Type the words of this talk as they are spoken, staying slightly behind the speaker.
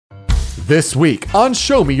This week on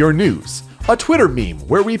Show Me Your News, a Twitter meme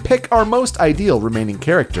where we pick our most ideal remaining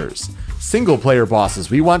characters, single-player bosses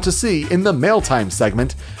we want to see in the Mail Time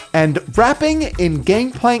segment, and rapping in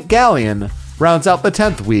Gangplank Galleon rounds out the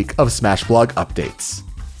 10th week of Smash Blog updates.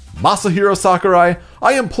 Masahiro Sakurai,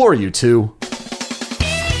 I implore you to...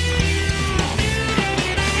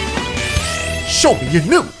 Show me your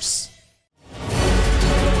news!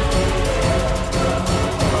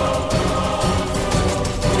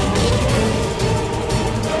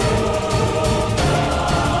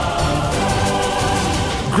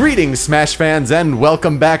 Greetings, Smash fans, and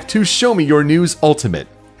welcome back to Show Me Your News Ultimate,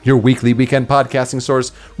 your weekly weekend podcasting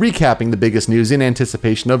source recapping the biggest news in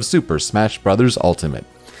anticipation of Super Smash Bros. Ultimate.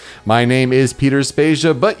 My name is Peter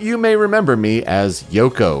Spezia, but you may remember me as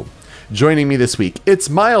Yoko. Joining me this week, it's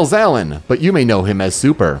Miles Allen, but you may know him as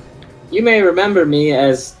Super. You may remember me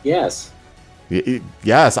as Yes.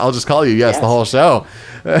 Yes, I'll just call you Yes the whole show.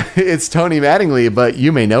 It's Tony Mattingly, but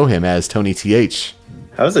you may know him as Tony TH.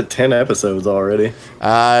 How is it 10 episodes already?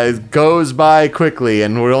 It goes by quickly,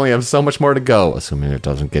 and we only have so much more to go, assuming it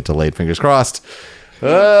doesn't get delayed, fingers crossed.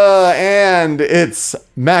 And it's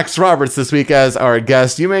Max Roberts this week as our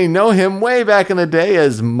guest. You may know him way back in the day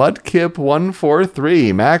as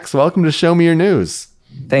Mudkip143. Max, welcome to Show Me Your News.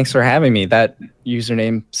 Thanks for having me. That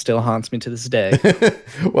username still haunts me to this day.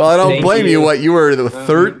 Well, I don't blame you. What, you were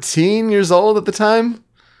 13 years old at the time?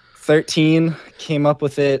 13, came up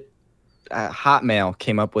with it. Hotmail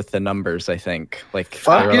came up with the numbers, I think.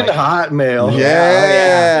 Fucking Hotmail.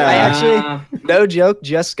 Yeah. I actually, no joke,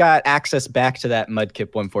 just got access back to that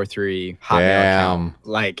Mudkip143 Hotmail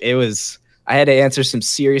account. I had to answer some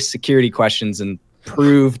serious security questions and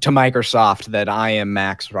prove to Microsoft that I am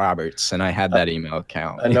Max Roberts, and I had that email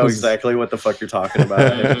account. I know exactly what the fuck you're talking about.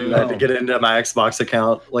 I had to get into my Xbox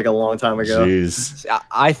account a long time ago. Jeez.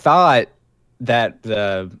 I thought that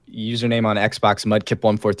the username on Xbox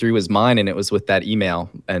Mudkip143 was mine, and it was with that email,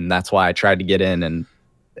 and that's why I tried to get in, and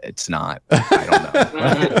it's not. I don't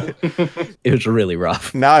know. It was really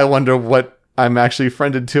rough. Now I wonder what I'm actually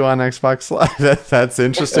friended to on Xbox Live. That's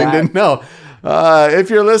interesting to know.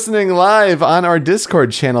 If you're listening live on our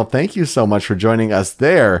Discord channel, thank you so much for joining us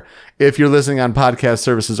there. If you're listening on podcast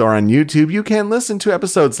services or on YouTube, you can listen to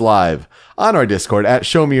episodes live on our Discord at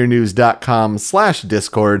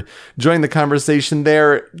showmeyournews.com/Discord. Join the conversation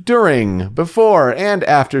there during, before, and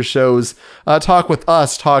after shows. Talk with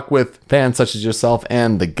us, talk with fans such as yourself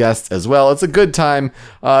and the guests as well. It's a good time.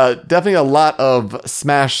 Definitely a lot of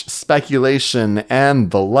Smash speculation and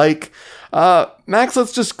the like. Max,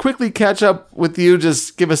 let's just quickly catch up with you.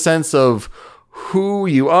 Just give a sense of who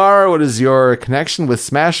you are. What is your connection with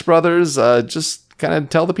Smash Brothers? Just kind of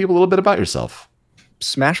tell the people a little bit about yourself.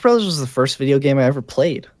 Smash Bros. Was the first video game I ever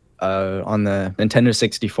played on the Nintendo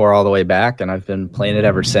 64 all the way back, and I've been playing it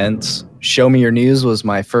ever since. Show Me Your News was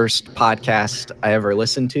my first podcast I ever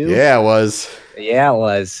listened to. Yeah, it was. Yeah, it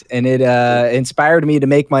was. And it inspired me to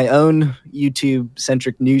make my own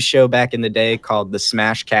YouTube-centric news show back in the day called The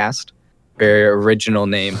Smash Cast. Very original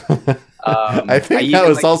name. I think that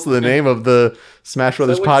was also the name of the Smash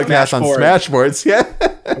Brothers podcast on Smashboards. Yeah,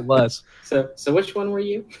 it was. So which one were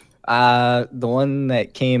you? The one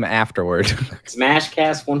that came afterward.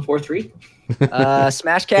 Smashcast 143.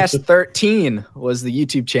 Smashcast 13 was the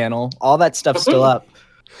YouTube channel. All that stuff's still up.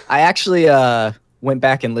 I actually went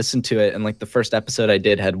back and listened to it, and the first episode I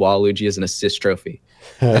did had Waluigi as an assist trophy.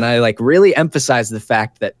 And I really emphasized the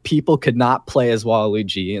fact that people could not play as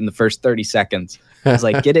Waluigi in the first 30 seconds. I was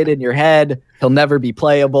like, get it in your head. He'll never be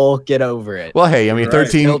playable. Get over it. Well, hey, I mean,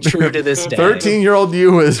 13. Still true to this day. 13-year-old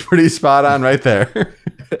you was pretty spot on right there.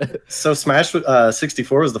 So Smash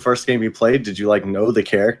 64 was the first game you played. Did you know the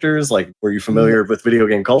characters? Were you familiar with video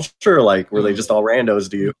game culture? Or, were they just all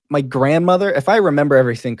randos to you? My grandmother, if I remember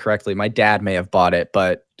everything correctly, my dad may have bought it,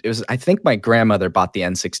 but I think my grandmother bought the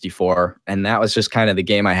N64, and that was just kind of the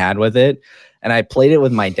game I had with it. And I played it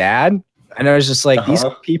with my dad, and I was just like, these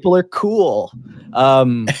people are cool.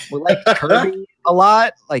 We like Kirby a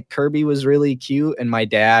lot. Kirby was really cute, and my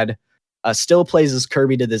dad still plays as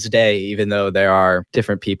Kirby to this day, even though there are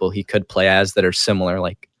different people he could play as that are similar.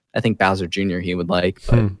 I think Bowser Jr. he would like,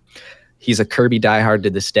 but he's a Kirby diehard to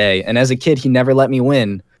this day. And as a kid, he never let me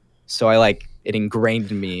win, so it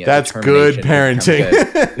ingrained in me. That's good parenting.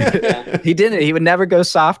 Good. He didn't. He would never go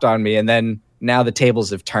soft on me, and then now the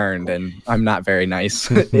tables have turned, and I'm not very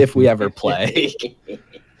nice if we ever play.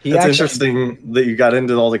 It's interesting that you got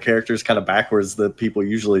into all the characters kind of backwards that people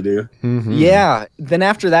usually do. Mm-hmm. Yeah. Then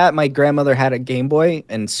after that, my grandmother had a Game Boy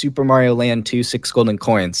and Super Mario Land 2 6 Golden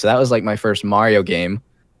Coins. So that was my first Mario game.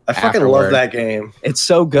 I fucking love that game. It's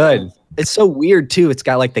so good. It's so weird, too. It's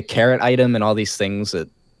got the carrot item and all these things that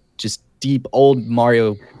just deep old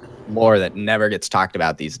Mario lore that never gets talked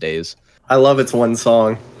about these days. I love its one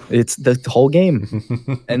song. It's the whole game.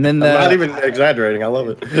 And then I'm not even exaggerating. I love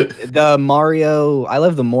it. the Mario, I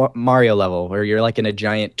love the Mario level where you're like in a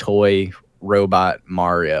giant toy robot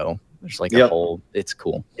Mario. There's like a whole, it's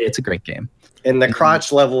cool. It's a great game. And the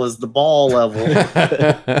crotch level is the ball level.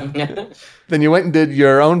 Then you went and did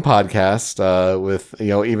your own podcast with,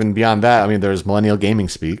 even beyond that. I mean, there's Millennial Gaming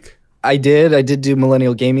Speak. I did do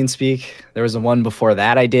Millennial Gaming Speak. There was a one before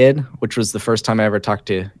that I did, which was the first time I ever talked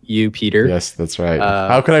to you, Peter. Yes, that's right.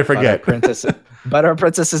 How could I forget? But our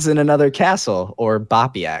princess is in another castle, or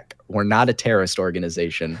Bapiak. We're not a terrorist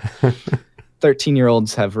organization.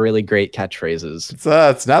 13-year-olds have really great catchphrases.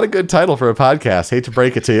 It's not a good title for a podcast. Hate to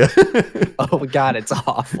break it to you. Oh, God, it's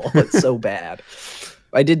awful. It's so bad.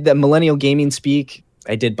 I did the Millennial Gaming Speak.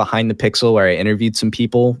 I did Behind the Pixel, where I interviewed some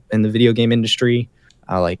people in the video game industry.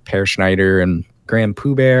 Like Per Schneider and Graham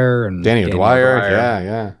Pooh Bear and Danny O'Dwyer.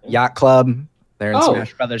 Yeah. Yacht Club. They're in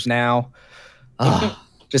Smash Brothers now.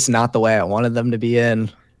 Just not the way I wanted them to be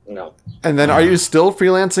in. No. And then are you still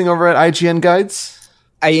freelancing over at IGN Guides?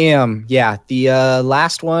 I am. Yeah. The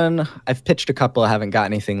last one, I've pitched a couple. I haven't got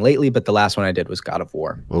anything lately, but the last one I did was God of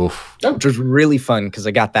War. Oof. Which was really fun because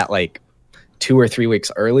I got that like 2 or 3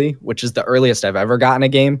 weeks early, which is the earliest I've ever gotten a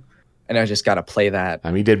game. And I just got to play that. I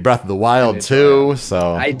mean, you did Breath of the Wild too,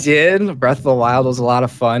 so. I did. Breath of the Wild was a lot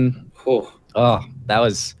of fun. Oh, that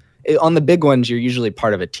was... on the big ones, you're usually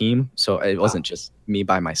part of a team, so it wasn't just me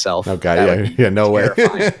by myself. Okay, yeah, no way.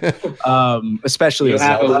 Especially you with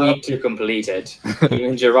have Zelda. a week to complete it.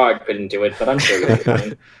 Even Gerard couldn't do it, but I'm sure you'll be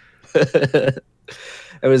fine.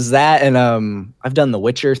 It was that, and I've done The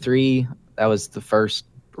Witcher 3. That was the first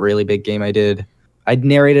really big game I did. I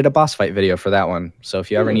narrated a boss fight video for that one. So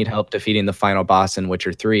if you ever need help defeating the final boss in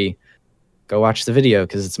Witcher 3, go watch the video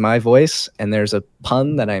because it's my voice and there's a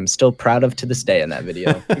pun that I'm still proud of to this day in that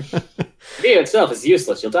video. The video itself is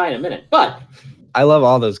useless. You'll die in a minute. But I love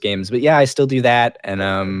all those games. But yeah, I still do that. And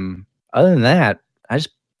other than that, I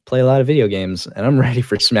just play a lot of video games and I'm ready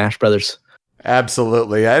for Smash Brothers.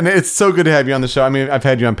 Absolutely. And it's so good to have you on the show. I mean, I've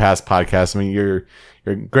had you on past podcasts. I mean, you're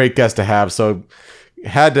a great guest to have. So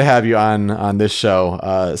had to have you on this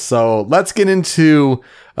show. So let's get into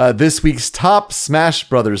this week's top Smash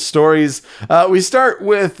Brothers stories. We start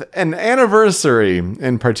with an anniversary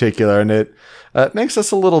in particular, and it makes us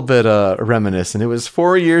a little bit reminiscent. It was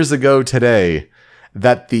 4 years ago today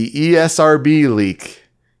that the ESRB leak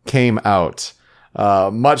came out.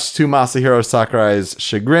 Much to Masahiro Sakurai's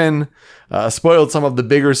chagrin, spoiled some of the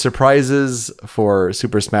bigger surprises for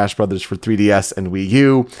Super Smash Bros. For 3DS and Wii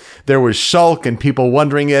U. There was Shulk and people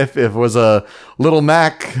wondering if it was a little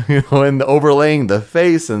Mac, and overlaying the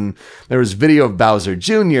face, and there was video of Bowser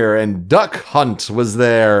Jr. and Duck Hunt was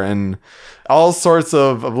there, and all sorts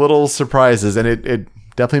of little surprises, and it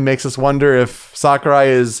definitely makes us wonder if Sakurai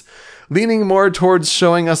is leaning more towards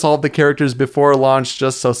showing us all the characters before launch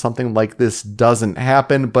just so something like this doesn't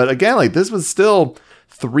happen. But again, like this was still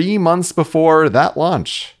 3 months before that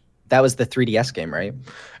launch. That was the 3DS game, right?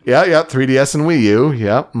 Yeah, 3DS and Wii U.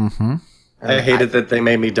 Yeah. Mm-hmm. I hated that they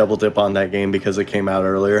made me double dip on that game because it came out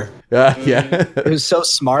earlier. Yeah. It was so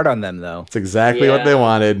smart on them, though. It's exactly what they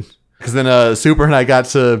wanted. Because then Super and I got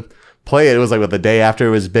to play it. It was like the day after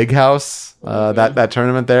it was Big House. That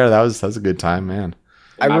tournament there. That was a good time, man.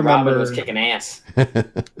 I remember Robin was kicking ass.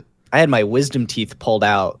 I had my wisdom teeth pulled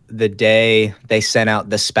out the day they sent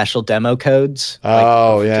out the special demo codes.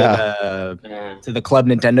 To the Club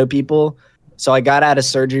Nintendo people. So I got out of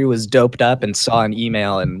surgery, was doped up, and saw an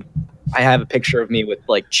email, and I have a picture of me with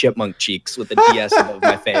like chipmunk cheeks with the DS above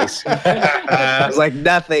my face. I was like,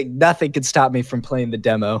 nothing could stop me from playing the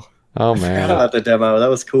demo. Oh man, I love the demo. That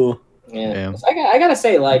was cool. Yeah. I gotta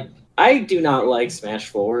say, like, I do not like Smash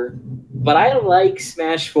 4, but I like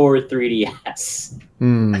Smash 4 3DS.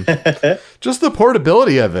 Just the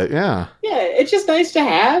portability of it, yeah. Yeah, it's just nice to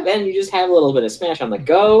have, and you just have a little bit of Smash on the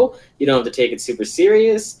go. You don't have to take it super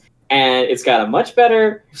serious, and it's got a much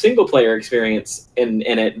better single-player experience in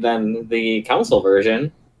it than the console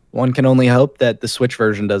version. One can only hope that the Switch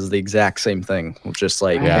version does the exact same thing. Just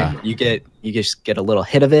like you just get a little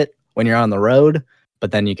hit of it when you're on the road,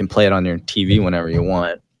 but then you can play it on your TV whenever you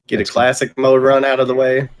want. Get a classic mode run out of the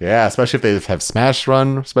way. Yeah, especially if they have Smash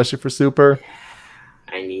Run, especially for Super.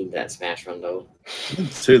 I need that Smash Run though.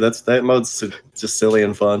 Dude, that mode's just silly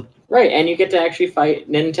and fun. Right, and you get to actually fight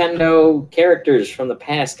Nintendo characters from the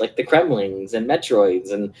past, like the Kremlings and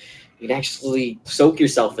Metroids, and you can actually soak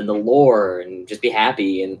yourself in the lore and just be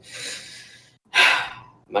happy, and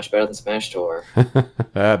much better than Smash Tour.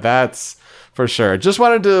 That's for sure. Just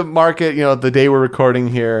wanted to mark it, the day we're recording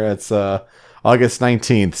here. It's August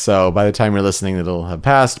 19th. So by the time you're listening, it'll have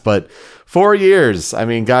passed. But 4 years. I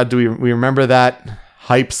mean, God, do we remember that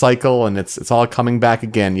hype cycle? And it's all coming back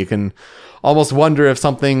again. You can almost wonder if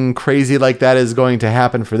something crazy like that is going to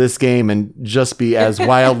happen for this game and just be as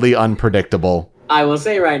wildly unpredictable. I will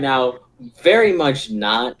say right now, very much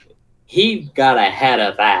not. He got ahead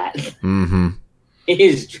of that. Mm-hmm.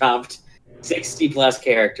 He's dropped 60 plus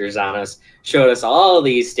characters on us, showed us all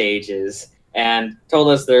these stages, and told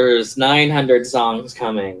us there's 900 songs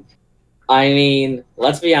coming. I mean,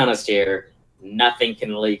 let's be honest here. Nothing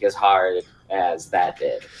can leak as hard as that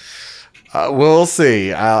did. We'll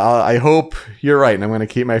see. I hope you're right, and I'm going to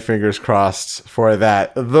keep my fingers crossed for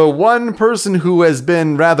that. The one person who has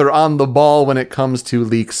been rather on the ball when it comes to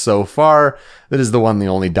leaks so far, that is the one, the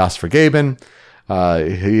only Das Vergeben.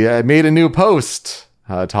 He made a new post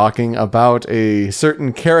talking about a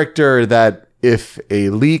certain character that if a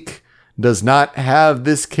leak does not have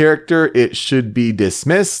this character, it should be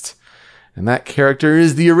dismissed. And that character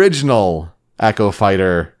is the original Echo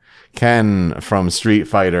Fighter, Ken from Street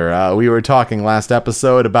Fighter. We were talking last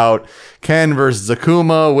episode about Ken versus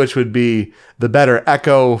Akuma, which would be the better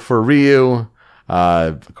Echo for Ryu.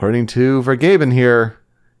 According to Vergeben here,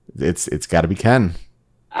 it's got to be Ken.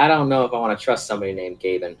 I don't know if I want to trust somebody named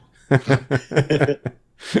Gaben.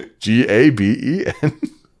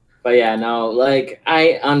 Gaben. But yeah, no, like,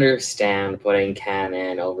 I understand putting Ken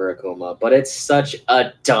in over Akuma, but it's such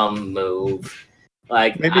a dumb move.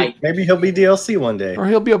 Like, maybe he'll be DLC one day. Or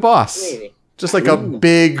he'll be a boss. Maybe. Just like a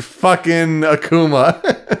big fucking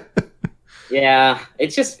Akuma. Yeah,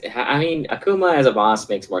 it's just, I mean, Akuma as a boss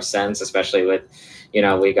makes more sense, especially with,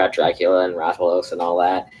 we got Dracula and Rathalos and all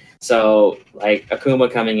that. So, like,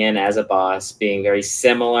 Akuma coming in as a boss, being very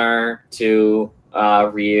similar to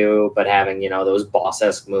Ryu, but having, those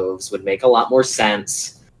boss-esque moves would make a lot more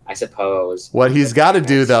sense, I suppose. What he's got to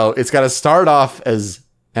do, though, it's got to start off as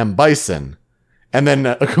M. Bison, and then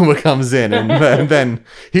Akuma comes in, and then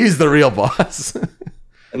he's the real boss.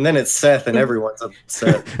 And then it's Seth, and everyone's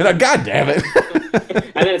upset. God damn it.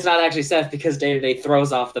 And then it's not actually Seth, because Day-to-Day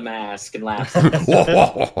throws off the mask and laughs.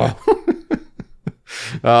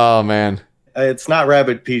 Oh, man. It's not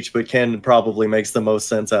Rabbit Peach, but Ken probably makes the most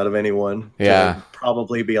sense out of anyone. Yeah.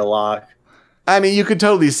 Probably be a lock. I mean, you could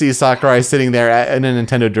totally see Sakurai sitting there in a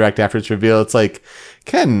Nintendo Direct after its reveal. It's like,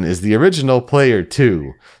 Ken is the original player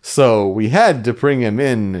too. So we had to bring him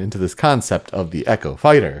into this concept of the Echo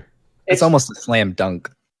Fighter. It's almost a slam dunk.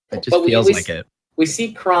 It just feels like it. We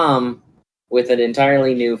see Chrom with an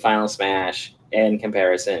entirely new Final Smash in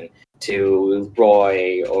comparison to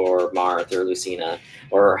Roy or Marth or Lucina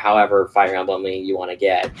or however Fire Emblem-y you want to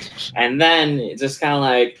get. And then it's just kind of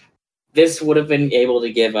like, this would have been able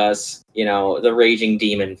to give us, the Raging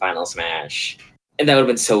Demon Final Smash. And that would have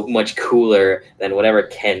been so much cooler than whatever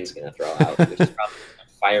Ken's going to throw out, which is probably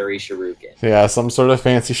a fiery Shuriken. Yeah, some sort of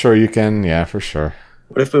fancy Shoryuken. Yeah, for sure.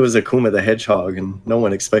 What if it was Akuma the Hedgehog and no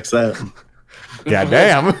one expects that? God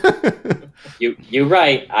damn. You're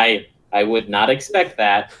right. I would not expect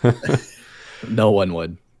that. No one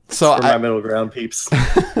would. So my middle ground, peeps.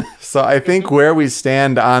 So I think where we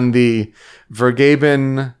stand on the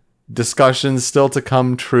Vergeben discussions still to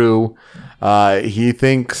come true. He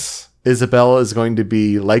thinks Isabelle is going to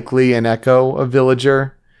be likely an Echo, a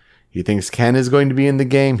villager. He thinks Ken is going to be in the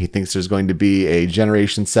game. He thinks there's going to be a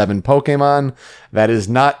Generation 7 Pokemon that is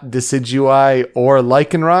not Decidueye or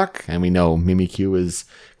Lycanroc. And we know Mimikyu is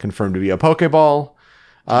confirmed to be a Pokeball.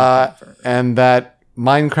 And that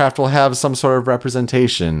Minecraft will have some sort of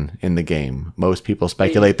representation in the game. Most people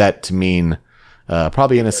speculate that to mean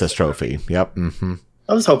probably an assist trophy. Yep. Mm-hmm.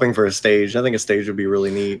 I was hoping for a stage. I think a stage would be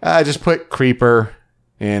really neat. Just put Creeper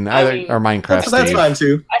in or Minecraft stage. That's fine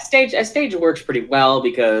too. A stage works pretty well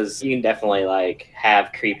because you can definitely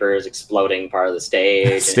have creepers exploding part of the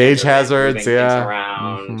stage. Stage hazards, yeah.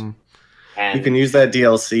 Around. Mm-hmm. And you can use that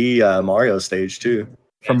DLC Mario stage too.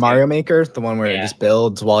 From Mario Maker, the one where it just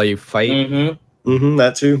builds while you fight. Mm-hmm.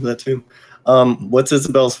 That too. What's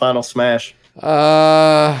Isabelle's final smash?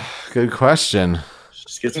 Good question. She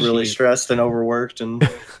just gets really stressed and overworked and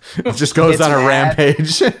just goes on a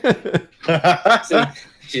rampage.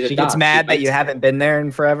 She gets mad that you haven't been there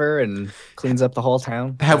in forever and cleans up the whole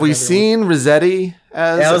town. Have we seen Rossetti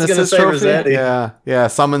as an assist trophy? Rossetti. Yeah,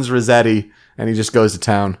 summons Rossetti and he just goes to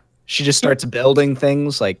town. She just starts building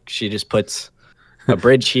things, like she just puts a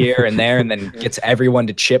bridge here and there and then gets everyone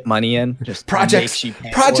to chip money in. Just projects.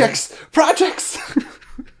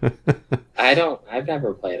 I've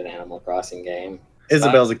never played an Animal Crossing game.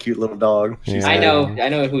 Isabelle's a cute little dog. Yeah. I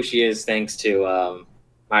know who she is thanks to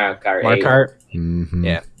Mario Kart 8. Mario Kart? Mm-hmm.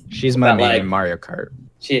 Yeah. She's my main in Mario Kart.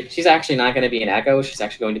 She's actually not going to be an Echo. She's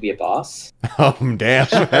actually going to be a boss. Oh, damn.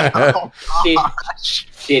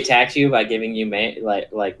 She attacks you by giving you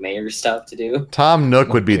mayor stuff to do. Tom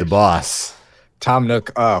Nook would be the boss. Tom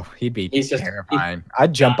Nook, he'd be terrifying.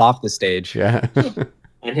 I'd jump off the stage. Yeah.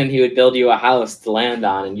 And then he would build you a house to land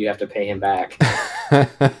on, and you have to pay him back.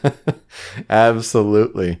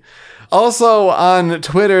 Absolutely. Also on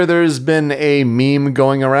Twitter, there's been a meme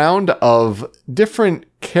going around of different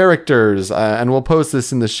characters, and we'll post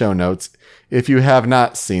this in the show notes if you have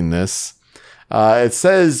not seen this. It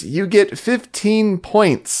says you get 15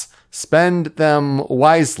 points. Spend them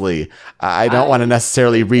wisely. I don't want to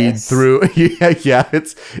necessarily read through. Yeah,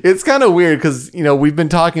 it's kind of weird because, you know, we've been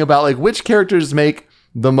talking about like which characters make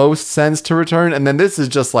the most sense to return, and then this is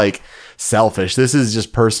just like selfish. This is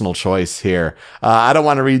just personal choice here. I don't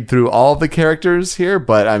want to read through all of the characters here,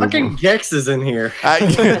 but I mean, fucking Gex is in here.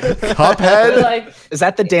 Cuphead. Like, Is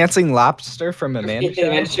that the dancing lobster from Amanda Show?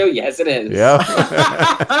 Amanda Show? Yes, it is. Yeah.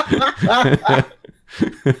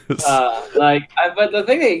 But the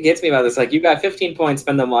thing that gets me about this, like, you got 15 points,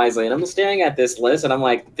 spend them wisely, and I'm staring at this list, and I'm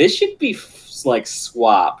like, this should be like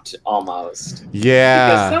swapped almost. Yeah.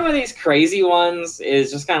 Because some of these crazy ones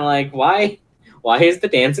is just kind of like, why is the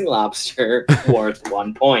dancing lobster worth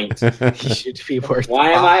 1 point? He should be worth.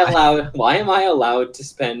 Why am I allowed to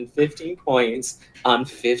spend 15 points on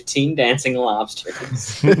 15 dancing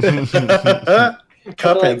lobsters?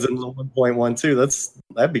 Cuphead's in the 1.12.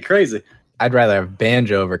 That'd be crazy. I'd rather have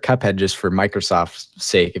Banjo over Cuphead just for Microsoft's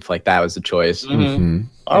sake, if like that was the choice. Mhm.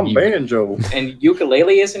 I'm Banjo. And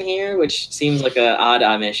Ukulele isn't here, which seems like an odd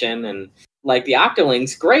omission. And like the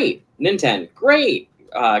Octolink's great, Nintendo great,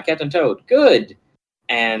 Captain Toad good,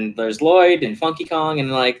 and there's Lloyd and Funky Kong,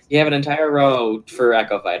 and like you have an entire row for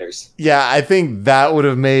Echo Fighters. Yeah, I think that would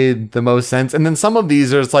have made the most sense. And then some of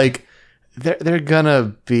these are just like they're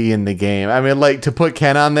gonna be in the game. I mean, like to put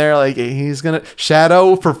Ken on there, like he's gonna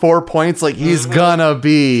Shadow for 4 points, like he's gonna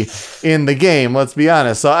be in the game. Let's be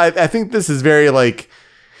honest. So I think this is very like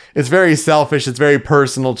it's very selfish. It's very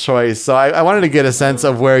personal choice. So I wanted to get a sense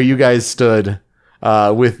of where you guys stood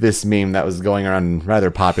with this meme that was going around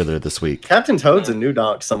rather popular this week. Captain Toad's a new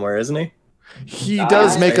donk somewhere, isn't he? He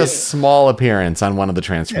does make a small appearance on one of the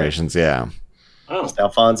transformations. Yeah. Oh, Just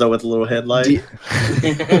Alfonso with a little headlight.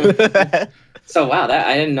 so wow, that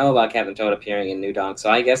I didn't know about Captain Toad appearing in New Donk. So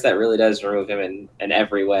I guess that really does remove him in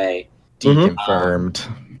every way. Confirmed.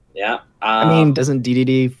 Yeah. I mean, doesn't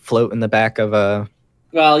DDD float in the back of a?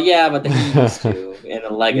 Well, yeah, but he used to in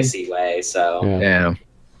a legacy way. So Yeah.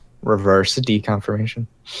 Reverse deconfirmation.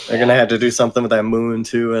 They're gonna have to do something with that moon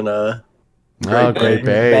too, and Great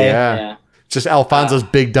Bay. Yeah. Just Alfonso's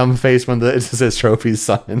big dumb face when it says trophies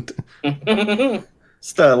summoned.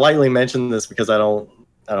 just lightly mention this because I don't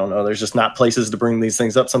know. There's just not places to bring these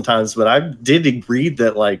things up sometimes. But I did read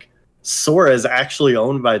that like Sora is actually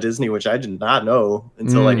owned by Disney, which I did not know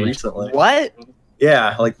until like recently. What?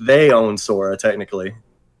 Yeah, like they own Sora technically.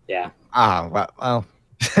 Yeah. Well.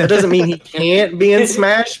 That doesn't mean he can't be in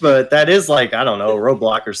Smash, but that is like, I don't know,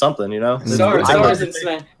 Roblox or something, you know? Sora's in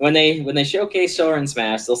Smash. When they showcase Sora in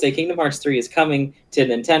Smash, they'll say Kingdom Hearts 3 is coming to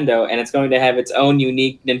Nintendo, and it's going to have its own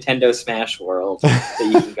unique Nintendo Smash world that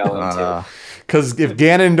you can go into. Because if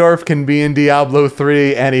Ganondorf can be in Diablo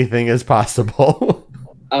 3, anything is possible.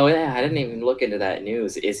 Oh, yeah, I didn't even look into that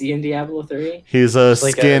news. Is he in Diablo 3? He's a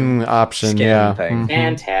skin option, skin thing.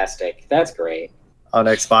 Fantastic. That's great. On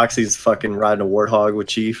Xbox, he's fucking riding a warthog with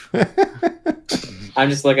Chief. I'm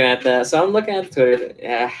just looking at that. So I'm looking at Twitter.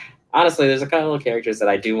 Yeah, honestly, there's a couple of characters that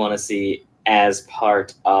I do want to see as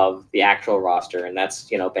part of the actual roster, and that's,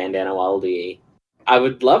 Bandana Waluigi. I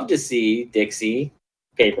would love to see Dixie,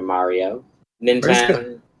 Paper Mario,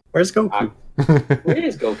 Nintendo. Where's Goku? Where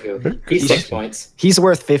is Goku? He's 6 points. He's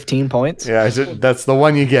worth 15 points. Yeah, that's the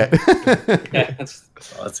one you get. Yeah,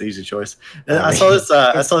 that's an easy choice. I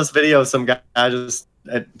saw this video of some guy just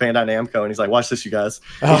at Bandai Namco, and he's like, "Watch this, you guys."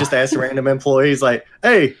 He just asked a random employee, he's like,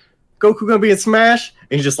 "Hey, Goku gonna be in Smash?"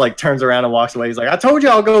 And he just like turns around and walks away. He's like, "I told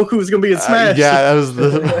y'all Goku was gonna be in Smash." Yeah, that was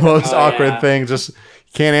the most awkward thing. Just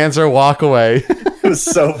can't answer, walk away. It was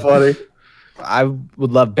so funny. I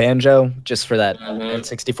would love Banjo just for that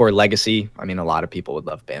N64 legacy. I mean, a lot of people would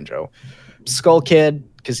love Banjo. Skull Kid,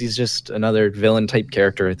 because he's just another villain type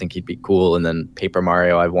character. I think he'd be cool. And then Paper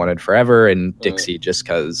Mario, I've wanted forever, and Dixie, just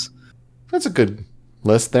because. That's a good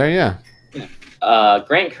list there, yeah.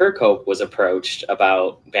 Grant Kirkhope was approached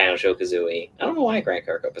about Banjo-Kazooie. I don't know why Grant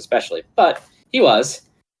Kirkhope especially, but he was.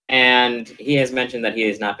 And he has mentioned that he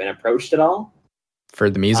has not been approached at all.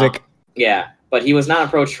 For the music? Yeah, but he was not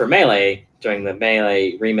approached for Melee during the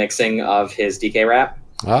Melee remixing of his DK rap.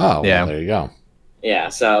 Oh, yeah. Well, there you go. Yeah,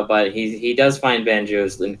 so, but he does find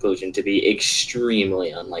Banjo's inclusion to be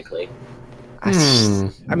extremely unlikely.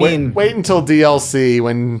 I mean, wait until DLC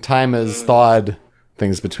when time has thawed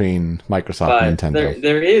things between Microsoft But and Nintendo.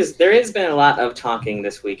 there has been a lot of talking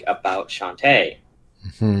this week about Shantae.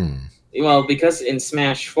 Well, because in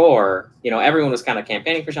Smash 4, everyone was kind of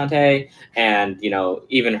campaigning for Shantae, and,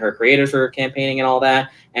 even her creators were campaigning and all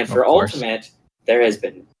that. And for Ultimate, there has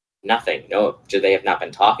been nothing. No, they have not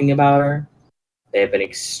been talking about her. They have been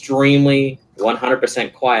extremely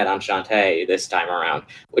 100% quiet on Shantae this time around,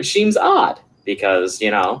 which seems odd because,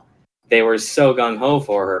 they were so gung-ho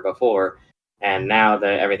for her before, and now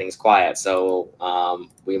that everything's quiet. So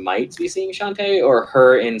we might be seeing Shantae or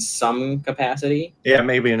her in some capacity. Yeah,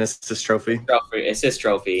 maybe an assist trophy. Assist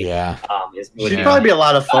trophy. Yeah. She'd probably be a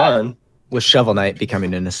lot of fun. With Shovel Knight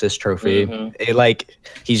becoming an assist trophy,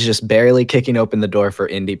 he's just barely kicking open the door for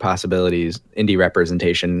indie possibilities, indie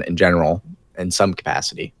representation in general, in some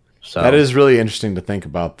capacity. So that is really interesting to think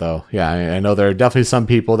about, though. Yeah, I know there are definitely some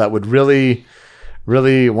people that would really,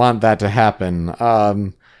 really want that to happen.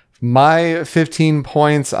 My 15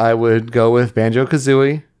 points, I would go with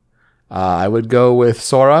Banjo-Kazooie. I would go with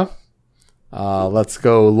Sora. Let's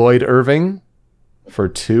go Lloyd Irving for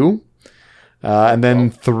 2. And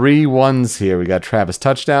then 3 ones here. We got Travis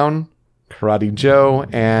Touchdown, Karate Joe,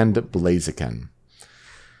 and Blaziken.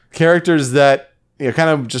 Characters that,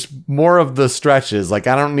 kind of just more of the stretches. Like,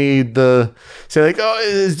 I don't need say like, oh,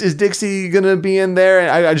 is Dixie going to be in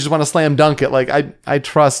there? I just want to slam dunk it. Like, I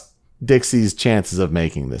trust Dixie's chances of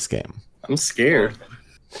making this game. I'm scared.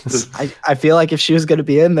 I feel like if she was going to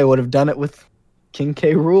be in, they would have done it with King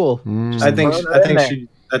K. Rool.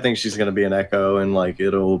 I think she's going to be an Echo, and like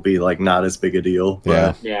it'll be like not as big a deal.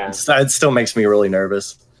 But yeah. It still makes me really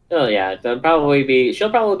nervous. Oh yeah, she'll probably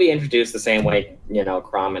be introduced the same way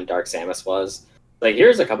Chrom and Dark Samus was. Like,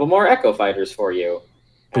 here's a couple more Echo fighters for you,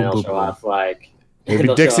 and they'll show off like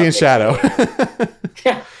maybe Dixie and Shadow.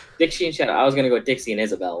 Yeah, Dixie and Shadow. I was gonna go with Dixie and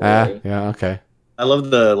Isabelle. Really. Yeah, okay. I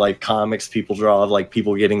love the like comics people draw of like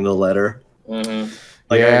people getting the letter. Mm-hmm.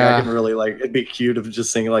 Like I can really it'd be cute if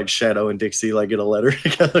just seeing like Shadow and Dixie like get a letter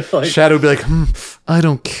together. Like, Shadow would be like, I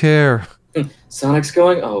don't care. Sonic's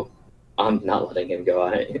going. Oh, I'm not letting him go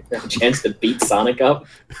on it. A chance to beat Sonic up.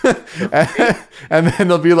 And then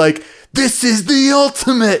they'll be like, this is the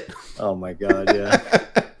ultimate. Oh my god, yeah.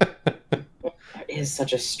 That is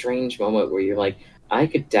such a strange moment where you're like, I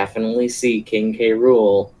could definitely see King K.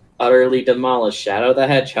 Rool utterly demolish Shadow the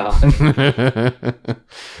Hedgehog.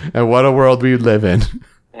 And what a world we live in.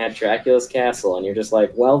 At Dracula's castle, and you're just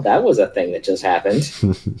like, well, that was a thing that just happened.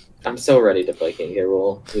 I'm so ready to play King K.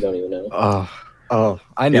 Rool. You don't even know. Oh,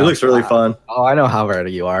 I know. It looks really fun. Oh, I know how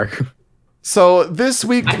ready you are. So this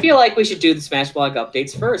week, I feel like we should do the Smash Blog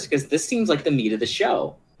updates first, because this seems like the meat of the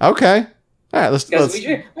show. Okay. All right, let's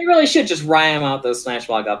we really should just ram out those Smash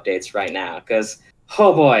Blog updates right now, because,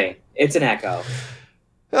 oh boy, it's an Echo.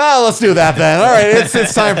 Let's do that then. All right,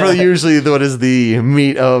 it's time for usually what is the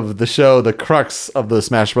meat of the show, the crux of the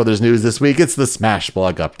Smash Brothers news this week. It's the Smash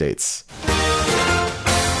Blog updates.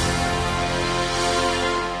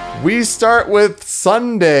 We start with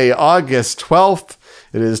Sunday, August 12th.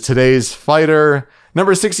 It is today's fighter,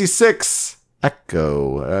 number 66,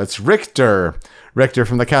 Echo. It's Richter. Richter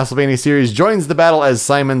from the Castlevania series joins the battle as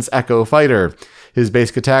Simon's Echo fighter. His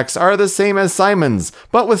basic attacks are the same as Simon's,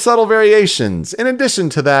 but with subtle variations. In addition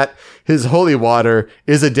to that, his holy water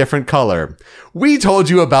is a different color. We told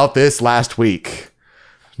you about this last week.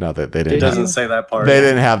 No, they didn't. It doesn't say that part. They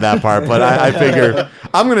didn't have that part, but I figured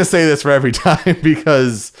I'm going to say this for every time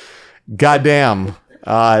because, goddamn,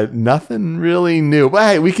 nothing really new. But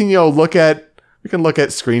hey, we can look at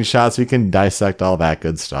screenshots. We can dissect all that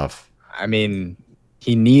good stuff. I mean,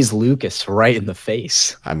 he knees Lucas right in the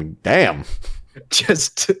face. I mean, damn.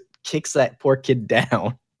 Just kicks that poor kid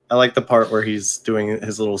down. I like the part where he's doing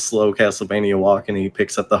his little slow Castlevania walk and he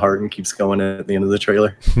picks up the heart and keeps going at the end of the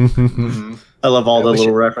trailer. I love all the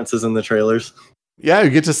little references in the trailers. Yeah, you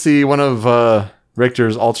get to see one of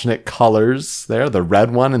Richter's alternate colors there, the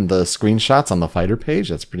red one in the screenshots on the fighter page.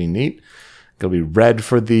 That's pretty neat. It'll be red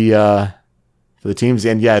for the teams.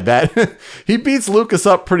 And yeah, that he beats Lucas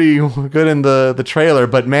up pretty good in the trailer,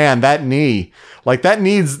 but man, that knee, like that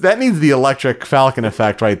needs the electric Falcon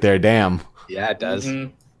effect right there. Damn. Yeah, it does.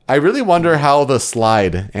 Mm-hmm. I really wonder how the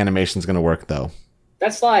slide animation is going to work though.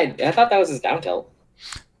 That slide, I thought that was his down tilt.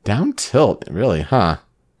 Down tilt, really, huh?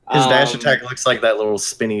 His dash attack looks like that little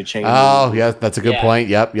spinny chain. Oh, yeah, that's a good point.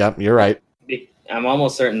 Yep, you're right. I'm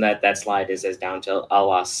almost certain that slide is as down to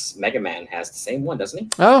Alas. Mega Man has the same one, doesn't he?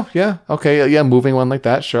 Oh, yeah. Okay. Yeah, moving one like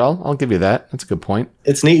that. Sure, I'll give you that. That's a good point.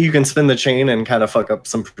 It's neat. You can spin the chain and kind of fuck up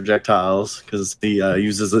some projectiles because he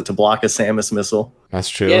uses it to block a Samus missile. That's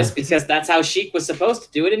true. Yes, because that's how Sheik was supposed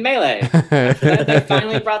to do it in Melee. They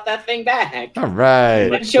finally brought that thing back. All right.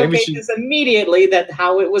 It showcases immediately that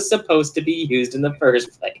how it was supposed to be used in the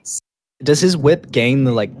first place. Does his whip gain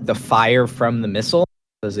the fire from the missile?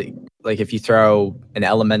 Does it, like, if you throw an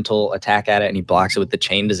elemental attack at it and he blocks it with the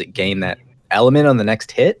chain, does it gain that element on the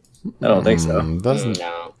next hit? I don't think so. Doesn't.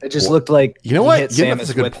 No. It just looked like You know he what? hit Yeah, Samus that's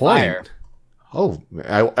a good with point. fire. Oh,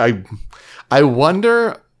 I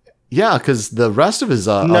wonder. Yeah, because the rest of his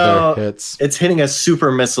other hits. It's hitting a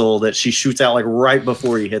super missile that she shoots out like right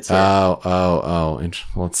before he hits her. Oh.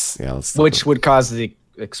 Let's Which would cause the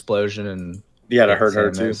explosion and Yeah, to hurt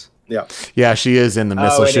her too. Samus. Yeah. Yeah, she is in the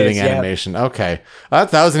missile it shooting is, yeah. animation. Okay,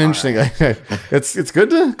 that was an interesting. It's good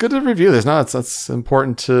to review this. No, that's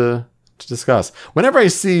important to discuss. Whenever I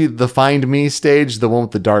see the Find Me stage, the one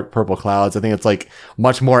with the dark purple clouds, I think it's like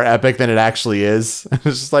much more epic than it actually is. It's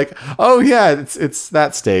just like, oh yeah, it's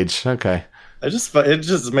that stage. Okay. It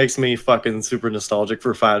just makes me fucking super nostalgic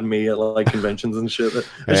for Find Me at like conventions and shit. That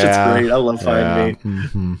shit's Yeah. great. I love Find Me.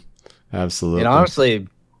 Mm-hmm. Absolutely. And honestly,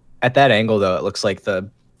 at that angle though, it looks like the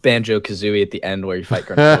Banjo-Kazooie at the end where you fight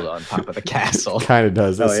Gruntilda on top of the castle. Kind of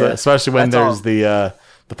does, Oh, yeah. especially when That's there's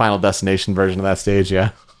the Final Destination version of that stage. Yeah.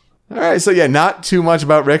 All right, so yeah, not too much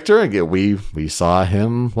about Richter. Again, we saw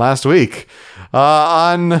him last week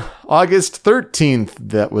on August 13th.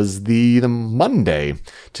 That was the Monday.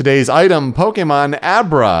 Today's item: Pokemon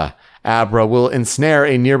Abra. Abra will ensnare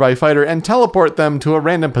a nearby fighter and teleport them to a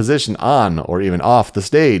random position on or even off the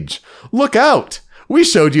stage. Look out! We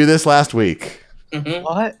showed you this last week.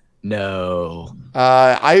 What? No.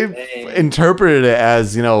 I interpreted it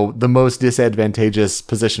as, the most disadvantageous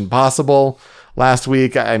position possible last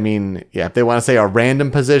week. I mean, yeah, if they want to say a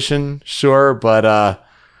random position, sure, but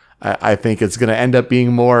I think it's going to end up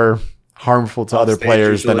being more harmful to other stage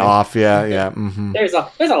players than usually. off. Yeah. Mm-hmm. There's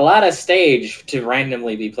a lot of stage to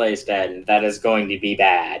randomly be placed at, and that is going to be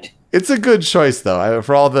bad. It's a good choice, though,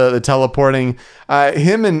 for all the teleporting.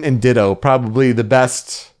 Him and Ditto, probably the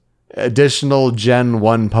best additional Gen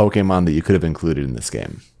 1 Pokemon that you could have included in this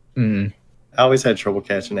game. Mm. I always had trouble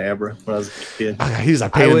catching Abra when I was a kid. He's a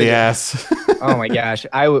pain in the ass. Oh my gosh.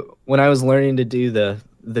 When I was learning to do the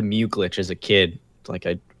Mew glitch as a kid, like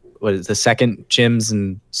the second gyms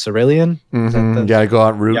in Cerulean? Mm-hmm. You gotta go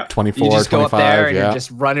out Route Yeah. 24, You just go 25. up there and yeah. you're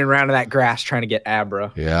just running around in that grass trying to get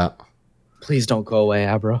Abra. Yeah. Please don't go away,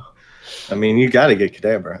 Abra. I mean, you got to get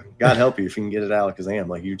Kadabra. God help you if you can get it Alakazam.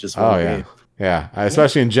 Like you just. Oh, won't yeah. be. Yeah.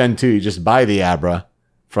 Especially in Gen 2, you just buy the Abra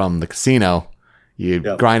from the casino. You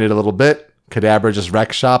Yep. grind it a little bit. Kadabra just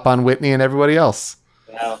wreck shop on Whitney and everybody else.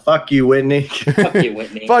 Well, Fuck you, Whitney. fuck you,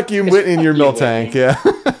 Whitney. Fuck you, Whitney, and your Fuck you, Miltank. Whitney.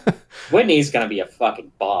 Yeah. Whitney's gonna be a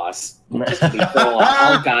fucking boss. Just gonna be throwing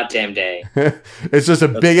all goddamn day. It's just a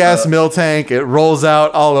big ass Miltank. It rolls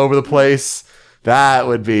out all over the place.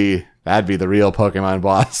 That'd be the real Pokemon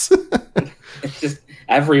boss. It's just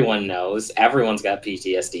everyone knows. Everyone's got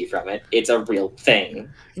PTSD from it. It's a real thing.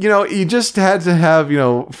 You just had to have,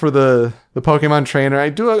 for the Pokemon trainer, I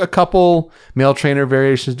do a couple male trainer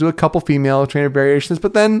variations, do a couple female trainer variations,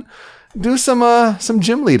 but then do some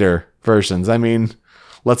gym leader versions. I mean,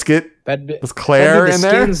 let's get let's Claire the in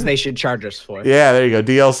there. skins they should charge us for. Yeah, there you go.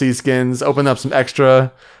 DLC skins, open up some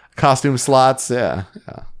extra costume slots. Yeah,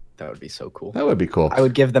 That would be so cool. that would be cool. I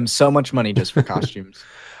would give them so much money just for costumes.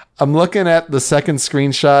 I'm looking at the second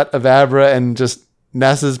screenshot of Abra and just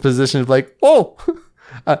Nessa's position of like, whoa,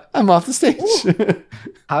 I'm off the stage.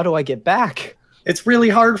 How do I get back? It's really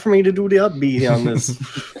hard for me to do the upbeat on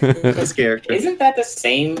this character. Isn't that the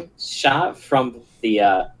same shot from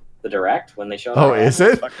the direct when they showed? Oh, her is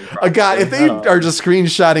ass? it? Fucking God, if they are just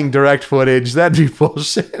screenshotting direct footage, that'd be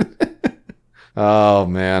bullshit. Oh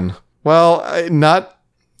man. Well, not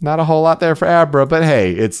a whole lot there for Abra, but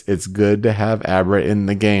hey, it's good to have Abra in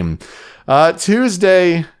the game.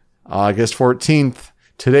 Tuesday, August 14th.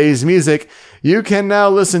 Today's music. You can now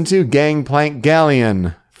listen to Gangplank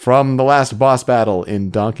Galleon from the last boss battle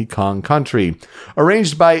in Donkey Kong Country.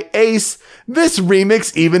 Arranged by Ace, this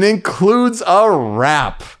remix even includes a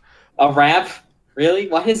rap. A rap? Really?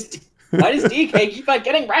 Why does DK keep on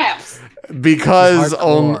getting raps? Because It's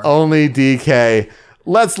hardcore. only DK.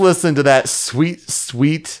 Let's listen to that sweet,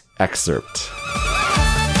 sweet excerpt.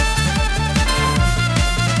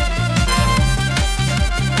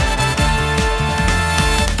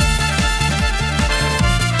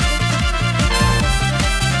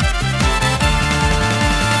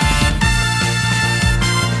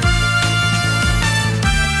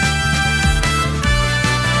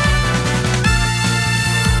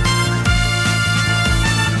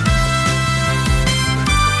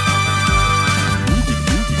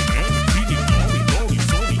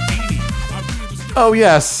 Oh,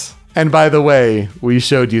 yes. And by the way, we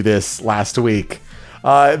showed you this last week.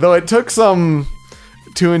 Though it took some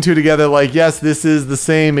two and two together, like, yes, this is the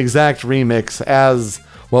same exact remix as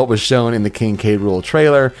what was shown in the King K. Rool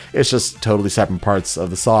trailer. It's just totally separate parts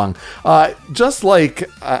of the song. Just like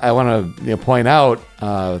I want to point out,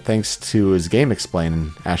 thanks to his Game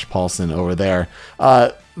Explain, Ash Paulson over there,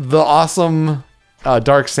 the awesome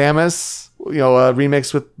Dark Samus,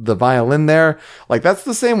 remix with the violin there, like that's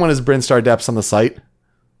the same one as Brinstar Depths on the site.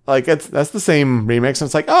 Like that's the same remix, and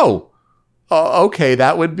it's like, okay,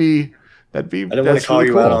 that'd be. I didn't want to call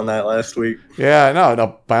you out on that last week. Yeah,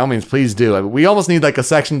 no, by all means, please do. I mean, we almost need like a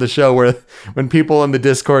section of the show where when people in the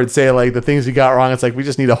Discord say like the things we got wrong, it's like we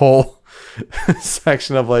just need a whole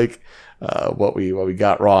section of like what we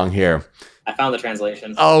got wrong here. I found the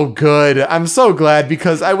translation. Oh, good. I'm so glad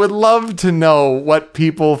because I would love to know what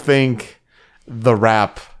people think the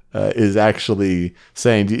rap is actually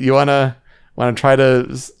saying. Do you want to try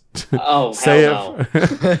to say it?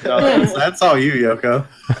 No, that's all you, Yoko.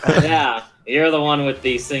 Yeah, you're the one with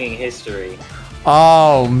the singing history.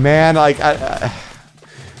 Oh man, like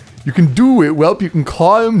you can do it, Welp. You can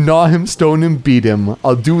claw him, gnaw him, stone him, beat him.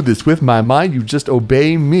 I'll do this with my mind. You just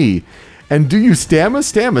obey me. And do you stammer,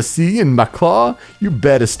 see in my claw? You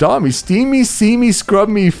better star me, steam me, see me, scrub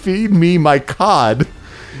me, feed me my cod.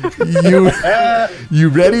 You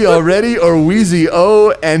ready already or wheezy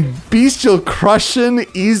and bestial crushing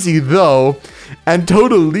easy though, and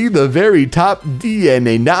totally the very top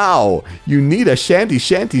DNA now. You need a shanty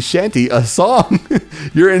a song.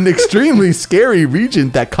 You're an extremely scary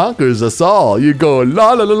regent that conquers us all. You go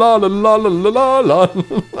la la la la la la la la la.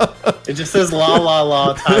 It just says la la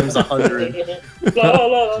la times 100. La la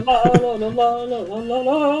la la la la la la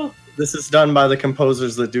la. This is done by the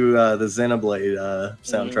composers that do the Xenoblade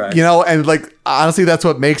soundtrack. And like honestly, that's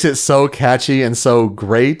what makes it so catchy and so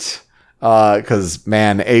great. Because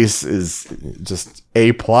man, Ace is just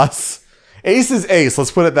A+. Ace is Ace.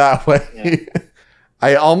 Let's put it that way. Yeah.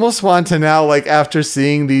 I almost want to now, like after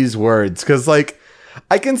seeing these words, because like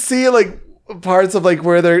I can see like parts of like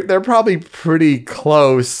where they're probably pretty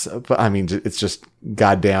close, but I mean it's just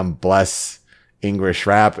goddamn bless English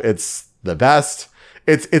rap. It's the best.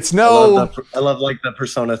 It's no. I love like the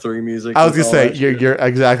Persona 3 music. I was gonna say you're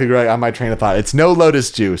exactly right on my train of thought. It's no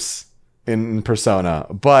Lotus Juice in Persona,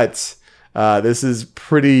 but this is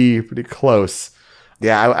pretty close.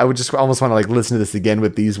 Yeah, I would just almost want to like listen to this again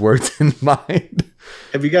with these words in mind.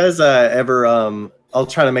 Have you guys ever? I'll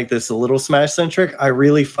try to make this a little Smash centric. I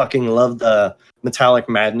really fucking love the Metallic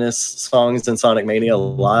Madness songs in Sonic Mania a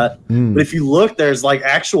lot. But if you look, there's like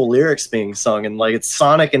actual lyrics being sung, and like it's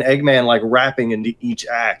Sonic and Eggman like rapping into each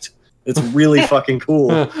act. It's really fucking cool.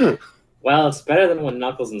 Well, it's better than when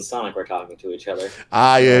Knuckles and Sonic were talking to each other.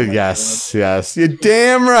 Yes. You're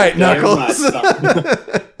damn right, Knuckles.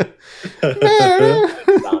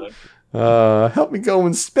 Help me go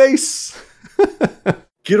in space.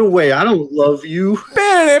 Get away, I don't love you.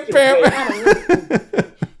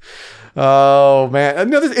 Oh, man.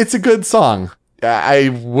 No, it's a good song. I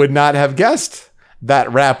would not have guessed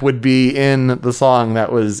that rap would be in the song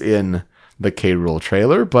that was in the K. Rool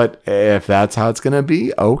trailer, but if that's how it's going to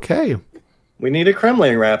be, okay. We need a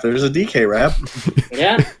Kremling rap. There's a DK rap.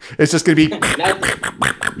 Yeah. It's just going to be...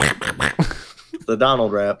 the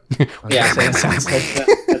Donald rap. Yeah, that's a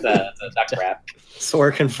duck rap.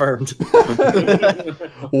 Sore confirmed.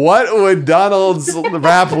 What would Donald's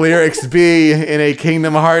rap lyrics be in a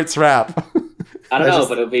Kingdom Hearts rap? I don't know,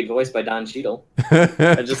 but it would be voiced by Don Cheadle.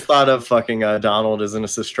 I just thought of fucking Donald as an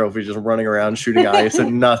assist trophy, just running around shooting ice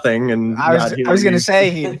and nothing. And I was going to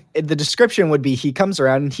say, the description would be he comes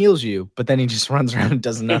around and heals you, but then he just runs around and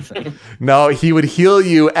does nothing. No, he would heal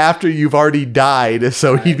you after you've already died,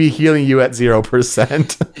 so he'd be healing you at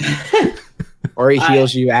 0%. Or he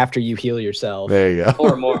heals you after you heal yourself. There you go.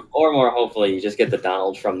 Or more hopefully, you just get the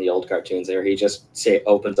Donald from the old cartoons there. He just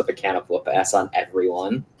opens up a can of whoop ass on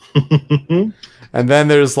everyone. And then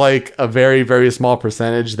there's like a very, very small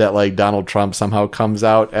percentage that like Donald Trump somehow comes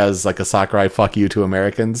out as like a Sakurai fuck you to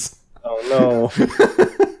Americans. Oh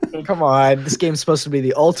no. Come on. This game's supposed to be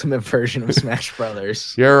the ultimate version of Smash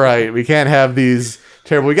Brothers. You're right. We can't have these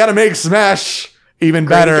terrible. We got to make Smash even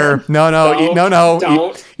better.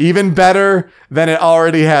 No. Even better than it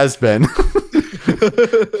already has been.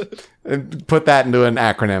 Put that into an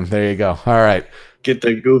acronym. There you go. All right. Get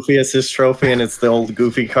the Goofy assist trophy, and it's the old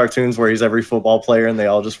Goofy cartoons where he's every football player, and they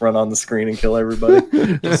all just run on the screen and kill everybody.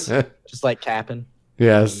 just like Kappen.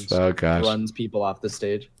 Yes. Oh gosh. Runs people off the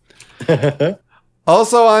stage.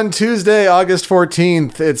 Also on Tuesday, August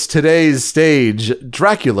 14th, it's today's stage,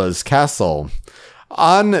 Dracula's Castle.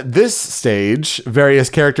 On this stage, various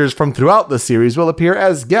characters from throughout the series will appear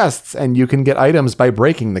as guests, and you can get items by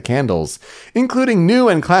breaking the candles, including new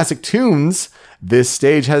and classic tunes. This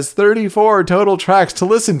stage has 34 total tracks to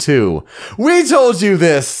listen to. We told you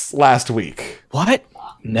this last week. What?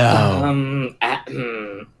 No.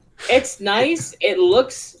 It's nice. It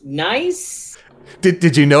looks nice.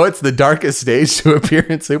 Did you know it's the darkest stage to appear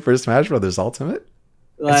in Super Smash Bros. Ultimate?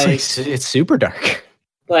 It's super dark.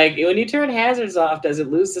 Like, when you turn hazards off, does it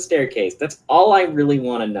lose the staircase? That's all I really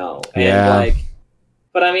want to know. And Yeah.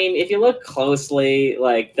 but I mean, if you look closely,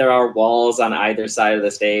 like, there are walls on either side of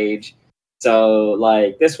the stage. So,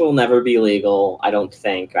 like, this will never be legal, I don't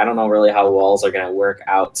think. I don't know really how walls are going to work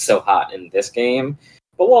out so hot in this game.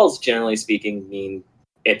 But walls, generally speaking, mean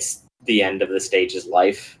it's the end of the stage's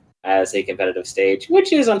life as a competitive stage,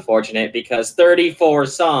 which is unfortunate because 34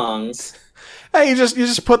 songs. Hey, you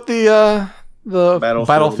just put the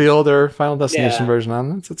Battlefield or Final Destination Yeah. version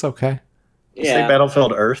on. It's okay. Say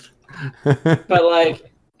Battlefield Earth. But,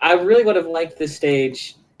 like, I really would have liked this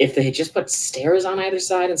stage if they had just put stairs on either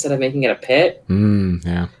side instead of making it a pit,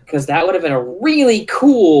 Yeah. because that would have been a really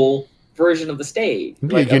cool version of the stage. A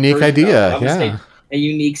Like, unique version idea, of a yeah. stage, a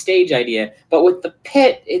unique stage idea. But with the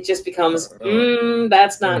pit, it just becomes,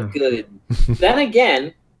 that's not good. Then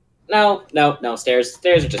again, no, stairs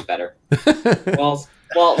are just better. Walls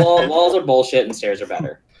are bullshit and stairs are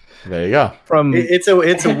better. There you go.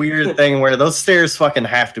 It's a weird thing where those stairs fucking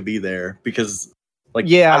have to be there because, like,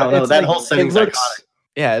 Yeah, I don't know, it's that like- whole setting's it looks, iconic.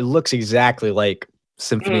 Yeah, it looks exactly like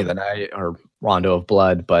Symphony of the Night or Rondo of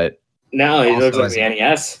Blood, but No, it Also looks like as- the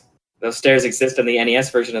NES. Those stairs exist in the NES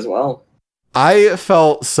version as well. I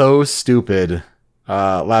felt so stupid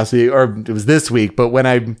last week, or it was this week, but when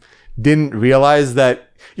I didn't realize that,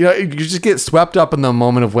 you just get swept up in the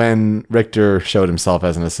moment of when Richter showed himself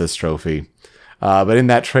as an assist trophy. But in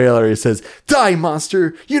that trailer, he says, "Die,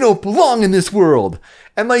 monster! You don't belong in this world!"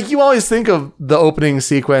 And, like, you always think of the opening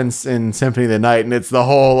sequence in Symphony of the Night, and it's the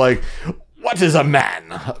whole, like, "What is a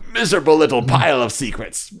man? A miserable little pile of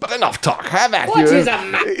secrets. But enough talk. Have at What you." is a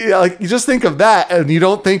man? Yeah, like, you just think of that, and you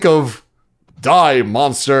don't think of, "Die,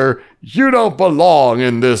 monster! You don't belong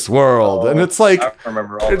in this world." And it's like, I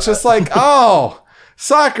remember all it's that. just like, oh,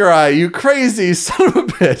 Sakurai, you crazy son of a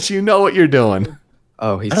bitch! You know what you're doing.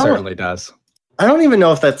 oh, he I don't- certainly does. I don't even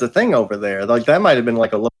know if that's a thing over there. Like, that might have been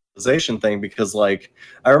like a localization thing because, like,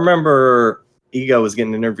 I remember Ego was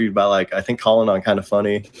getting interviewed by, like, I think Colin on Kind of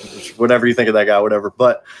Funny, whatever you think of that guy, whatever.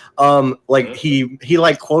 But like he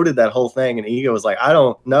like quoted that whole thing, and Ego was like, "I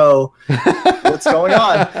don't know what's going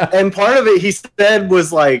on." And part of it he said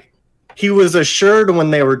was like he was assured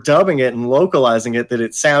when they were dubbing it and localizing it that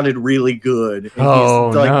it sounded really good. And Oh,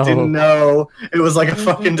 he's like no. didn't know it was like a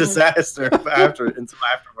fucking disaster until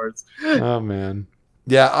afterwards. Oh man,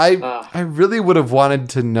 yeah, I Ah. really would have wanted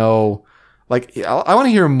to know. Like, I want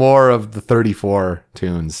to hear more of the 34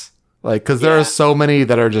 tunes. Like, because there Yeah. are so many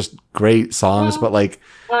that are just great songs, Well, but like,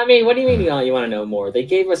 I mean, what do you mean you want to know more? They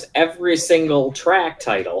gave us every single track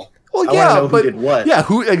title. well, I want to yeah, know but who did what. yeah,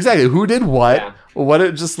 who did what? Yeah. What?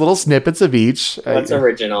 Just little snippets of each. What's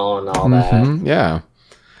original and all that. Mhm, yeah.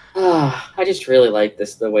 I just really like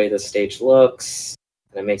the way this stage looks.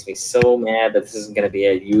 And it makes me so mad that this isn't going to be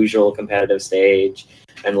a usual competitive stage,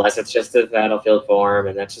 unless it's just a Battlefield form,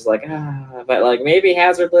 and that's just like, But, like, maybe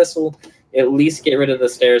Hazardless will at least get rid of the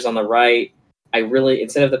stairs on the right. I really,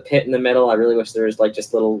 instead of the pit in the middle, I really wish there was, like,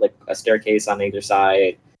 just little, like, a staircase on either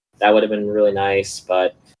side. That would have been really nice,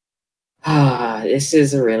 but this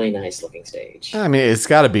is a really nice looking stage. I mean, it's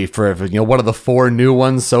got to be for one of the 4 new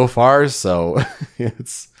ones so far. So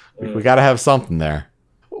it's we got to have something there.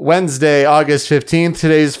 Wednesday, August 15th.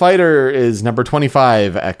 Today's fighter is number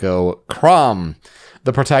 25, Echo Crom.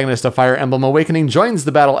 The protagonist of Fire Emblem Awakening joins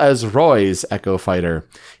the battle as Roy's Echo Fighter.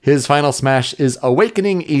 His final smash is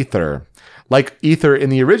Awakening Ether. Like Ether in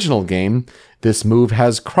the original game, this move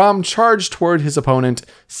has Crom charge toward his opponent,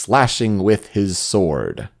 slashing with his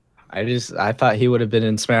sword. I thought he would have been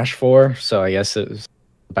in Smash 4, so I guess it was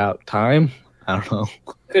about time. I don't know.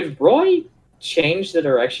 Could Roy change the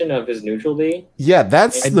direction of his neutral B? Yeah,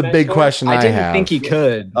 that's the big question I I didn't have. think he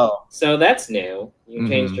could. Oh, So that's new. You can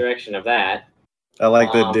change Mhm. direction of that. I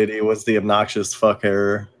like that Wow. Diddy was the obnoxious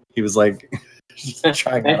fucker. He was like just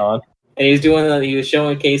trying it on. And he was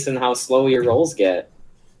showcasing how slow your rolls get.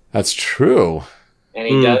 That's true. And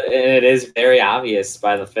and it is very obvious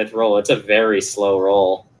by the 5th roll. It's a very slow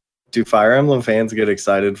roll. Do Fire Emblem fans get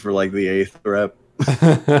excited for like the 8th rep?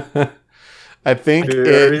 I think Or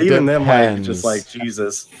it even them like depends. just like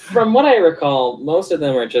Jesus. From what I recall, most of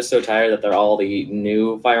them are just so tired that they're all the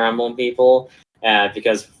new Fire Emblem people.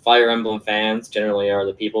 because Fire Emblem fans generally are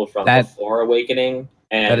the people from That- before Awakening,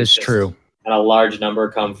 and That is just- true. and a large number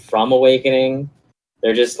come from Awakening.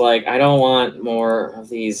 They're just like, I don't want more of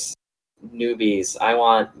these newbies. I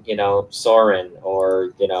want, Soren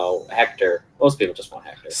or, Hector. Most people just want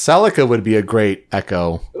Hector. Celica would be a great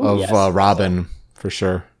echo Ooh, of yes. Robin, for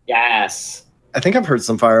sure. Yes. I think I've heard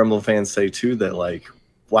some Fire Emblem fans say too that like,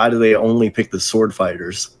 why do they only pick the sword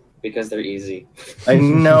fighters? Because they're easy. I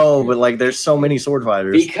know, but like, there's so many sword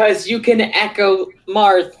fighters. Because you can echo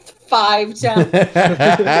Marth 5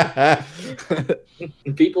 times.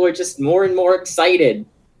 People are just more and more excited.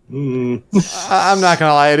 Mm. I'm not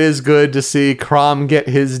gonna lie, it is good to see Crom get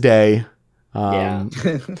his day. Yeah.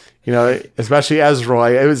 Especially as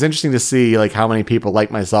Roy. It was interesting to see like how many people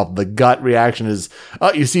like myself. The gut reaction is,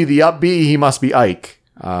 oh, you see the up B, he must be Ike.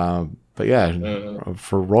 But yeah,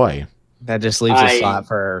 for Roy. That just leaves a slot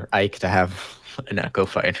for Ike to have an Echo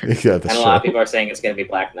Fighter. Yeah, that's And a lot of people are saying it's going to be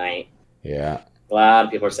Black Knight. Yeah. A lot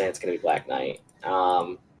of people are saying it's going to be Black Knight.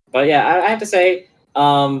 But yeah, I have to say,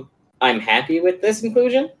 I'm happy with this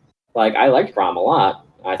inclusion. Like, I liked Crom a lot.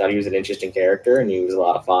 I thought he was an interesting character, and he was a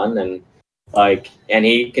lot of fun, and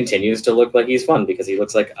he continues to look like he's fun because he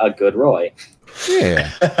looks like a good Roy.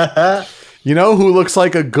 Yeah. You know who looks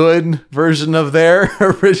like a good version of their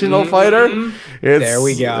original fighter? There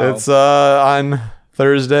we go. It's on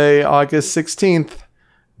Thursday, August 16th.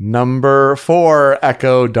 Number 4,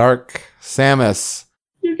 Echo Dark Samus.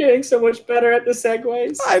 You're getting so much better at the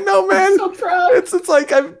segues. I know, man. I'm so proud. It's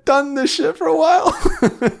like I've done this shit for a while.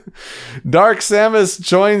 Dark Samus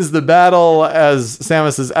joins the battle as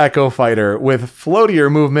Samus's Echo Fighter. With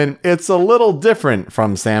floatier movement, it's a little different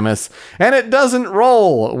from Samus, and it doesn't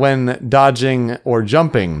roll when dodging or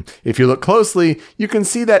jumping. If you look closely, you can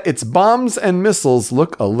see that its bombs and missiles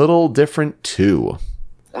look a little different too.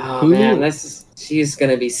 Oh man, she's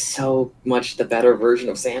gonna be so much the better version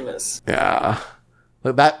of Samus. Yeah.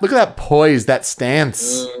 Look at that poise, that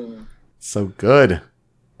stance. So good.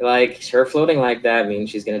 Like, her floating like that means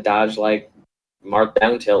she's gonna dodge like Marth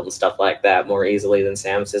down tilt and stuff like that more easily than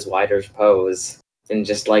Samus's wider pose. And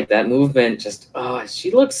just like that movement, she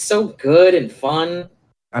looks so good and fun.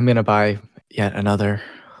 I'm going to buy yet another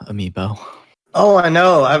amiibo. Oh, I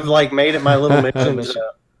know. I've like made it my little mission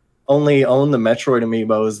to only own the Metroid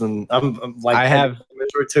amiibos, and I'm like, I have the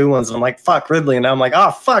Metroid 2 ones. And I'm like, fuck Ridley, and now I'm like,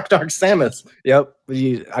 oh fuck Dark Samus. Yep.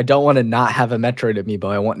 I don't want to not have a Metroid amiibo.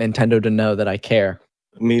 I want Nintendo to know that I care.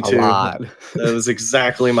 Me A too. lot. That was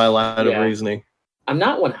exactly my line Yeah. of reasoning. I'm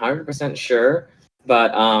not 100% sure,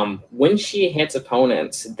 but when she hits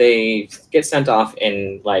opponents, they get sent off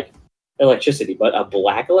in like electricity, but a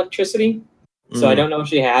black electricity. So I don't know if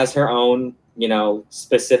she has her own,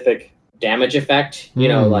 specific damage effect.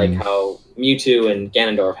 Like how Mewtwo and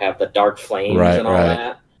Ganondorf have the dark flames and all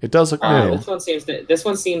that. It does look new. This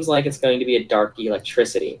one seems like it's going to be a dark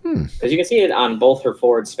electricity because you can see it on both her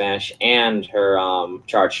forward smash and her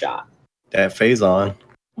charge shot. That Phazon.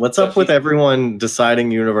 What's up with everyone deciding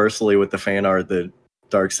universally with the fan art that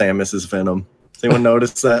Dark Samus is Venom? Does anyone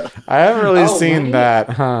notice that? I haven't really Oh, seen right. that,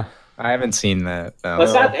 huh? I haven't seen that. No.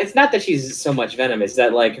 Well, it's not that she's so much Venom. It's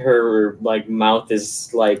that like her like mouth is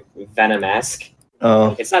like Venom-esque.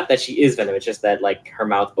 Oh, It's not that she is Venom. It's just that like her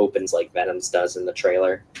mouth opens like Venom's does in the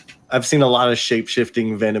trailer. I've seen a lot of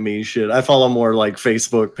shape-shifting Venom-y shit. I follow more like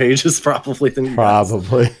Facebook pages probably than you guys.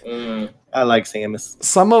 Probably. I like Samus.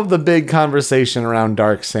 Some of the big conversation around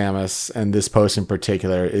Dark Samus, and this post in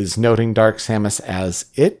particular, is noting Dark Samus as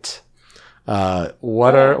it.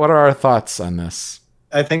 What are our thoughts on this?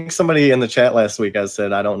 I think somebody in the chat last week I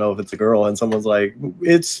said, I don't know if it's a girl, and someone's like,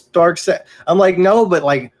 it's Dark Samus. I'm like, no, but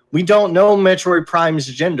like, we don't know Metroid Prime's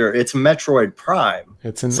gender. It's Metroid Prime.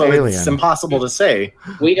 It's an So alien. it's impossible to say.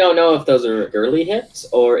 We don't know if those are girly hips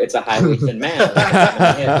or it's a high-waisted man.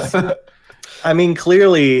 I mean,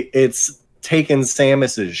 clearly it's taken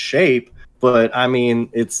Samus's shape, but I mean,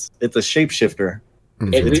 it's a shapeshifter.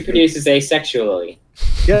 It reproduces asexually.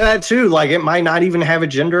 Yeah, that too. Like, it might not even have a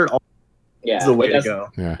gender at all. Yeah, Is the way it to does- go.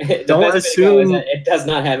 Yeah. the Don't best way to go is assume- that it does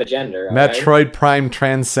not have a gender. all right? Metroid Prime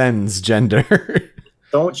transcends gender.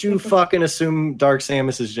 Don't you fucking assume Dark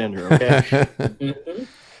Samus's gender, okay? Mhm.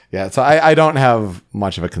 Yeah, so I don't have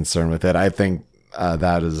much of a concern with it. I think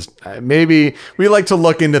that is maybe we like to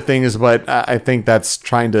look into things, but I think that's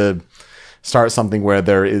trying to start something where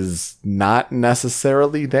there is not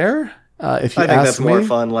necessarily there. If you I think ask that's me. more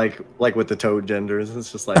fun, like with the Toad genders.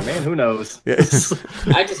 It's just like, man, who knows? Yeah.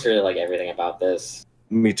 I just really like everything about this.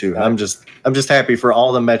 Me too. I'm just happy for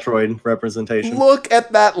all the Metroid representation. Look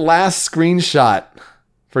at that last screenshot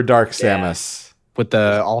for Dark Yeah. Samus. With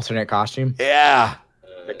the alternate costume, Yeah,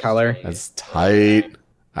 the color. that's tight.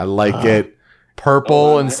 I like it.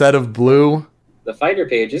 purple instead of blue. The fighter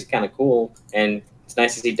page is kind of cool, and it's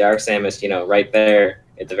nice to see Dark Samus, right there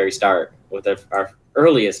at the very start with our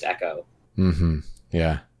earliest Echo. Mm-hmm.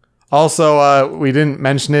 Yeah. Also, we didn't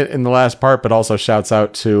mention it in the last part, but also shouts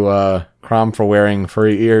out to Crom for wearing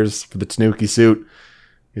furry ears for the Tanuki suit.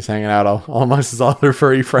 He's hanging out all amongst his other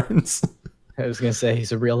furry friends. I was going to say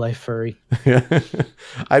he's a real life furry.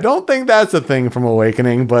 I don't think that's a thing from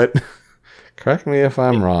Awakening, but correct me if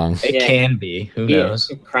I'm wrong. It can be. Who knows?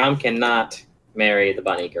 Crom cannot marry the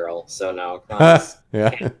bunny girl, so no. Crom's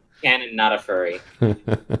Yeah. canon, not a furry.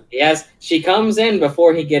 Yes, she comes in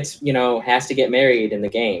before he gets, has to get married in the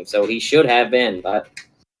game, so he should have been, but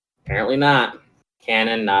apparently not.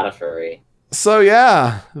 Canon, not a furry. So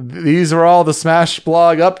yeah, these were all the Smash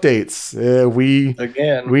blog updates.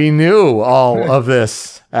 We knew all of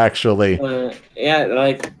this actually. Yeah,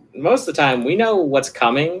 like most of the time we know what's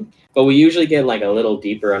coming, but we usually get like a little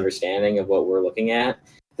deeper understanding of what we're looking at.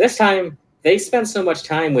 This time they spent so much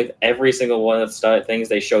time with every single one of the things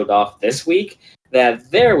they showed off this week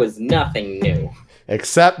that there was nothing new.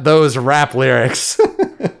 Except those rap lyrics.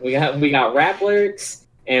 we got rap lyrics,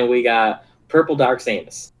 and we got Purple Dark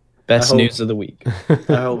Samus. Best news of the week.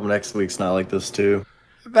 I hope next week's not like this too.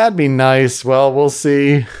 That'd be nice. Well, we'll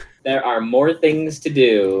see. There are more things to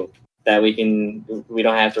do that we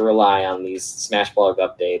don't have to rely on these Smash Blog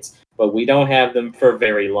updates, but we don't have them for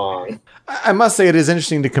very long. I must say it is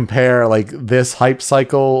interesting to compare like this hype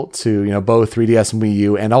cycle to, both 3DS and Wii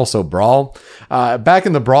U and also Brawl. Back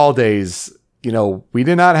in the Brawl days, we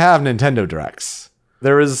did not have Nintendo Directs.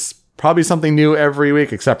 There was probably something new every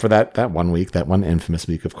week, except for that one week, that one infamous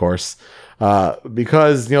week, of course,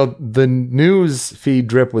 because, the news feed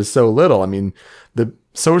drip was so little. I mean, the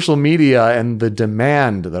social media and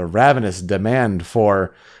the ravenous demand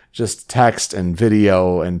for just text and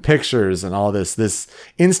video and pictures and all this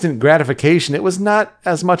instant gratification, it was not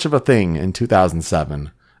as much of a thing in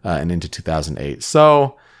 2007 and into 2008.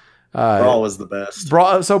 So Brawl was the best.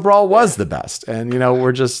 Brawl was the best. And,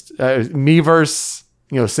 we're just Miiverse,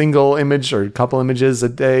 single image or couple images a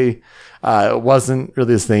day wasn't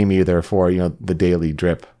really the same either for, the daily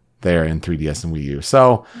drip there in 3DS and Wii U.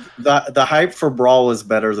 So the hype for Brawl was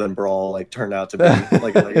better than Brawl turned out to be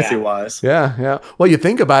legacy wise. Yeah. Well, you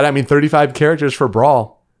think about it. I mean, 35 characters for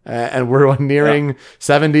Brawl, and we're nearing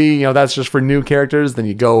 70. That's just for new characters. Then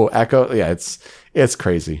you go Echo. Yeah, it's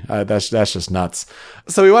crazy. That's just nuts.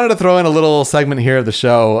 So we wanted to throw in a little segment here of the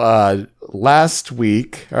show. Last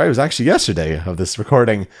week, or it was actually yesterday of this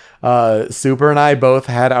recording, Super and I both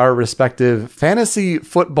had our respective fantasy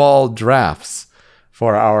football drafts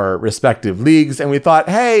for our respective leagues, and we thought,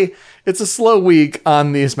 hey, it's a slow week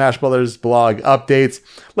on the Smash Brothers blog updates.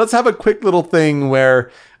 Let's have a quick little thing where,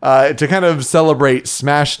 to kind of celebrate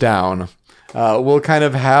Smashdown, we'll kind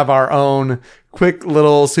of have our own quick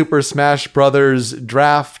little Super Smash Brothers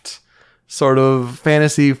draft, sort of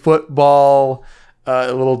fantasy football,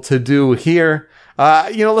 a little to-do here.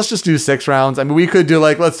 Let's just do 6 rounds. I mean, we could do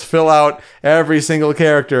let's fill out every single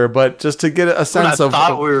character, but just to get a sense of what I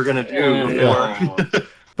thought we were gonna do before.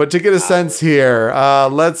 But to get a sense here,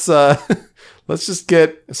 let's just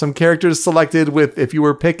get some characters selected with if you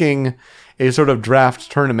were picking a sort of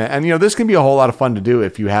draft tournament. And this can be a whole lot of fun to do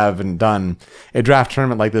if you haven't done a draft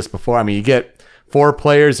tournament like this before. I mean, you get 4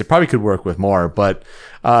 players. It probably could work with more, but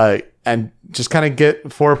and just kind of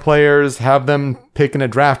get 4 players, have them pick in a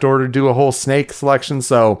draft order, do a whole snake selection.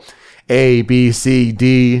 So A, B, C,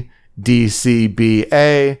 D, D, C, B,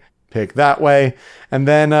 A, pick that way. And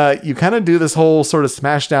then you kind of do this whole sort of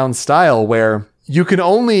Smashdown style where you can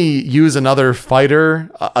only use another fighter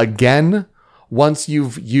again once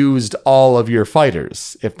you've used all of your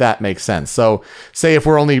fighters, if that makes sense. So say if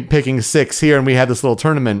we're only picking 6 here and we had this little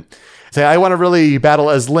tournament, say I want to really battle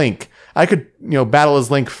as Link. I could, battle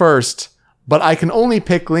as Link first, but I can only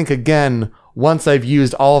pick Link again once I've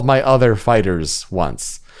used all of my other fighters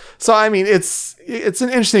once. So, I mean, it's an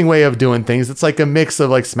interesting way of doing things. It's like a mix of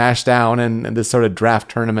Smashdown and this sort of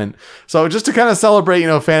draft tournament. So just to kind of celebrate,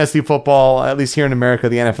 fantasy football, at least here in America,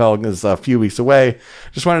 the NFL is a few weeks away.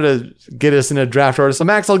 Just wanted to get us in a draft order. So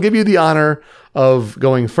Max, I'll give you the honor of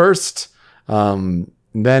going first. Then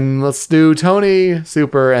let's do Tony,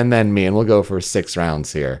 Super, and then me, and we'll go for 6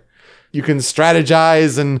 rounds here. You can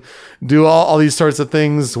strategize and do all these sorts of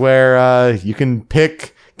things where you can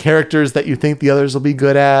pick characters that you think the others will be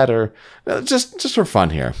good at, or just for fun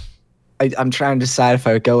here. I'm trying to decide if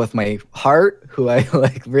I would go with my heart, who I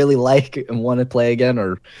really like and want to play again,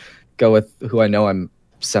 or go with who I know I'm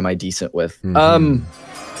semi-decent with. Mm-hmm.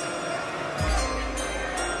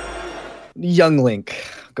 Young Link.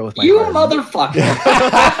 Go with my You heart. motherfucker!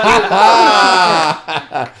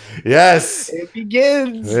 Yes. It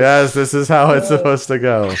begins. Yes, this is how it's supposed to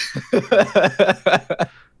go.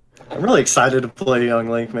 I'm really excited to play Young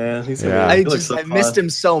Link, man. He's gonna Yeah. he looks so I missed fun. him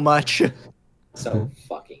so much. So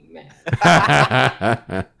fucking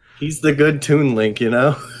mad. He's the good Toon Link, you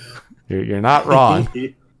know. You're not wrong.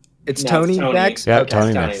 It's No, Tony it's Tony. next. Yep, Okay.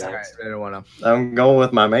 Tony Tony next. next. All right, I don't want to. I'm going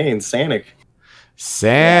with my main, Sanic.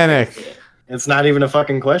 Sanic. It's not even a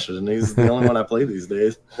fucking question. He's the only one I play these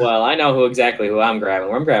days. Well, I know exactly who I'm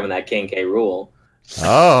grabbing. I'm grabbing that King K. Rool.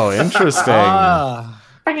 Oh, interesting. Ah,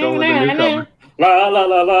 Go with the newcomer. La la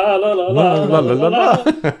la la la la La, la, la,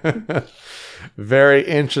 la. Very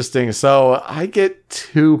interesting. So I get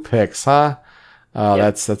 2 picks, huh? Oh,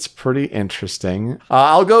 Yeah. that's pretty interesting.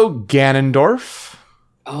 I'll go Ganondorf.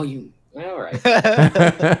 Oh, you. All right.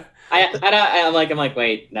 Okay. I'm like,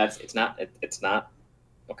 wait, it's not.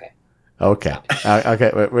 Okay. Okay.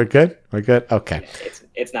 We're good. We're good. Okay. Yeah,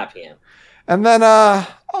 it's not PM. And then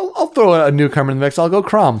I'll throw a newcomer in the mix. I'll go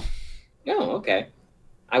Crom. Oh, okay.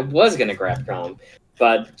 I was gonna grab Chrome,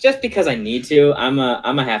 but just because I need to, I'm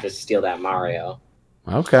gonna have to steal that Mario.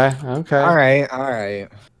 Okay. all right.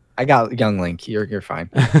 I got Young Link. You're fine.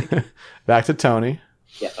 Back to Tony.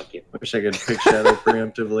 Yeah, fuck you. Wish I could pick Shadow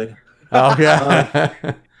preemptively. Oh yeah.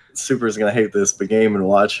 Super's gonna hate this, but Game and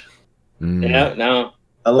Watch. Mm, Yeah, no.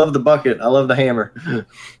 I love the bucket. I love the hammer.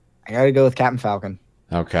 I gotta go with Captain Falcon.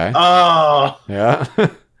 Okay. Oh, Yeah.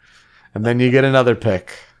 And then you get another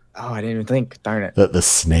pick. Oh, I didn't even think. Darn it. The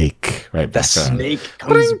snake. Right. The back on. snake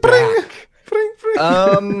comes Bring, bring. back. Bring,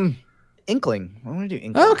 bring. Inkling. I want to do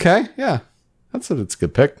Inkling. Okay. Yeah. It's a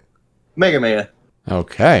good pick. Mega Man.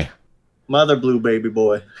 Okay. Mother Blue Baby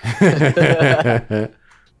Boy.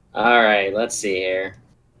 All right, let's see here.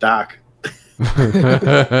 Doc.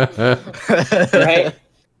 Right,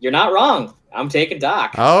 you're not wrong. I'm taking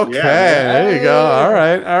Doc. Okay, Yeah. there you go. All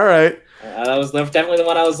right. That was definitely the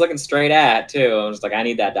one I was looking straight at too. I was like, I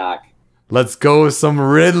need that Doc. Let's go with some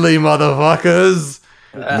Ridley, motherfuckers.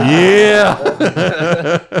 Yeah.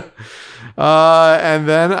 And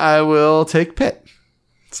then I will take Pit.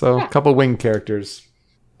 So a couple wing characters.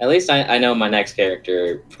 At least I know my next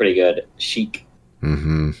character pretty good. Sheik.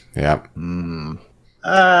 Mm-hmm. Yep. Mm.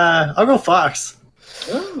 I'll go Fox.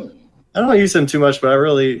 Oh. I don't use him too much, but I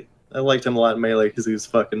liked him a lot in Melee because he was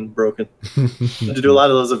fucking broken. Had to do a lot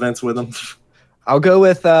of those events with him. I'll go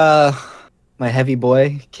with my heavy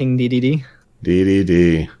boy, King DDD.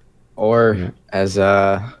 DDD. Or Yeah. as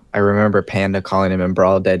I remember Panda calling him in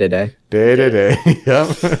Brawl Day to Day. Day.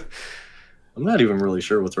 Yep. I'm not even really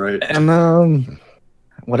sure what's right. And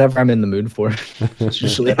whatever I'm in the mood for. It's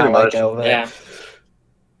usually how I Pretty go with it.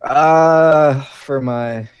 Yeah. For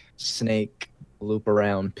my snake loop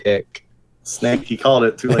around pick. Snake, he called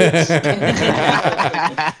it too late.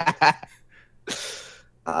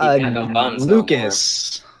 got no buns no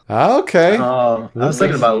Lucas. Okay. Oh, I was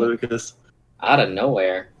thinking about Lucas. Out of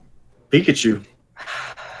nowhere. Pikachu.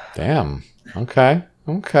 Damn. Okay.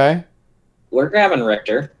 We're grabbing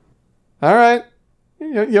Richter. All right.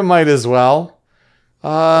 You might as well.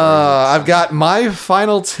 I've got my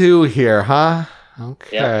final 2 here, huh?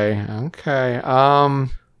 Okay.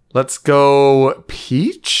 Let's go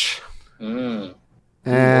Peach.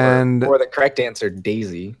 And or the correct answer,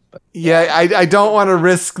 Daisy. But yeah, I don't want to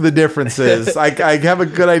risk the differences. I have a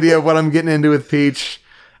good idea of what I'm getting into with Peach.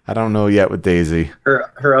 I don't know yet with Daisy.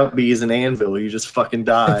 Her up B is an anvil. You just fucking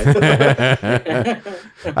die.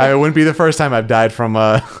 It wouldn't be the first time I've died from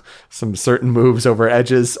some certain moves over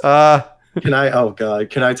edges. Can I? Oh god,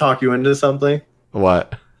 can I talk you into something?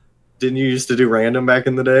 What? Didn't you used to do random back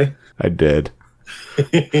in the day? I did.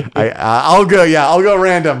 I'll go. Yeah, I'll go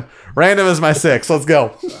random. Random is my 6. Let's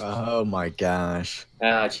go. oh my gosh.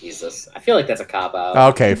 Oh Jesus! I feel like that's a cop out.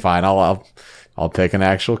 Okay, fine. I'll pick an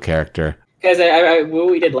actual character. Because what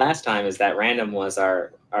we did last time is that random was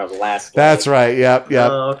our last. That's right. Yep.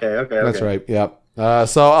 Oh, okay. That's right. Yep.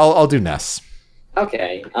 So I'll do Ness.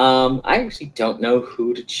 Okay. I actually don't know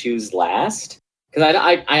who to choose last because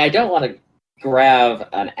I don't want to grab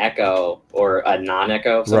an Echo or a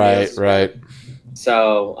non-Echo. Right.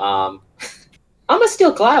 So I'm gonna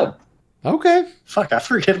steal Cloud. Okay. Fuck, I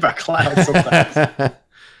forget about Cloud sometimes.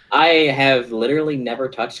 I have literally never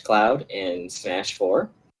touched Cloud in Smash 4.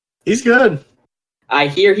 He's good. I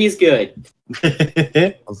hear he's good.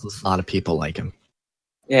 A lot of people like him.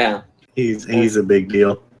 Yeah. he's a big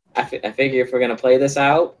deal. I figure if we're gonna play this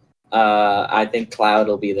out, I think Cloud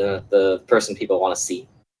will be the person people want to see.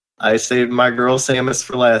 I saved my girl Samus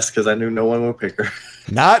for last because I knew no one would pick her.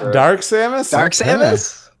 Not Sure. Dark Samus? Dark Okay.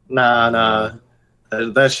 Samus? Nah.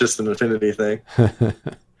 That's just an affinity thing.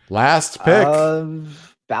 Last pick.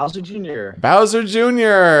 Bowser Jr. Bowser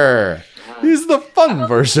Jr. He's the fun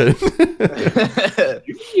version.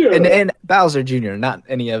 and Bowser Jr., not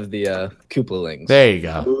any of the Koopalings. There you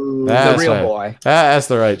go. Ooh, the That's real right. boy. That's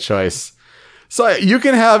the right choice. So you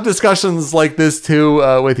can have discussions like this too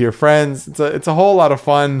with your friends. It's a whole lot of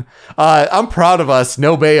fun. I'm proud of us.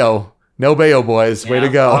 No Bayo boys. Way to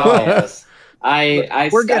go. Oh, yes.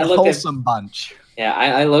 We're a looked wholesome bunch.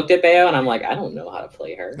 I looked at Bayo and I'm like, I don't know how to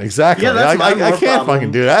play her. Exactly. Yeah, that's my I more can't problem.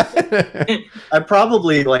 fucking do that. I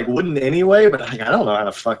probably like wouldn't anyway, but like, I don't know how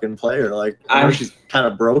to fucking play her. Like, I know she's kind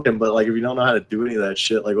of broken, but like, if you don't know how to do any of that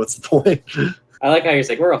shit, like, what's the point? I like how you're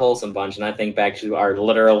like, we're a wholesome bunch, and I think back to our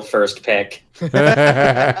literal first pick. So to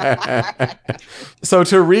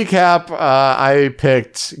recap, I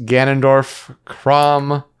picked Ganondorf,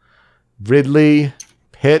 Chrom, Ridley,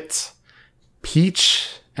 Pit,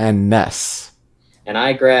 Peach, and Ness. And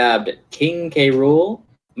I grabbed King K. Rool,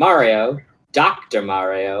 Mario, Dr.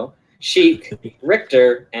 Mario, Sheik,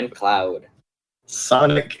 Richter, and Cloud.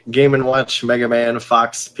 Sonic, Game & Watch, Mega Man,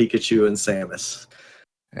 Fox, Pikachu, and Samus.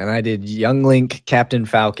 And I did Young Link, Captain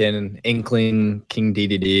Falcon, Inkling, King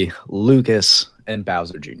Dedede, Lucas, and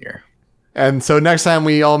Bowser Jr. And so next time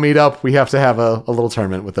we all meet up, we have to have a little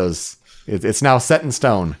tournament with those. It's now set in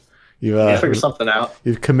stone. Figure something out.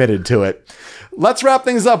 You've committed to it. Let's wrap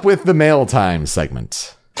things up with the mail time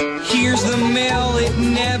segment. Here's the mail, it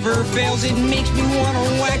never fails. It makes me want to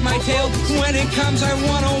wag my tail. When it comes, I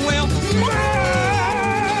want to wail.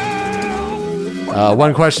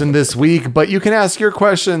 One question this week, but you can ask your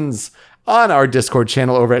questions on our Discord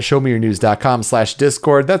channel over at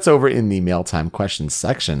showmeyournews.com/Discord. That's over in the mail time questions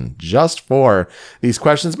section just for these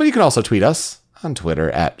questions, but you can also tweet us on Twitter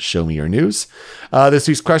at showmeyournews. This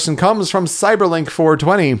week's question comes from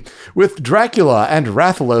Cyberlink420. With Dracula and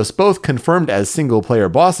Rathalos both confirmed as single-player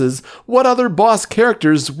bosses, what other boss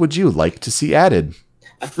characters would you like to see added?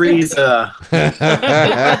 Frieza.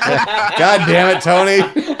 God damn it, Tony.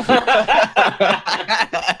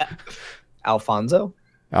 Alfonso?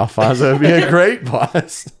 Alfonso would be a great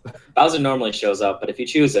boss. Bowser normally shows up, but if you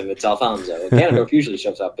choose him, it's Alfonso. Ganondorf usually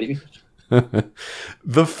shows up, but if you...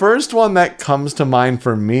 The first one that comes to mind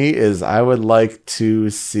for me is I would like to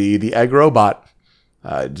see the egg robot.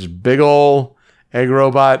 Just big ol' egg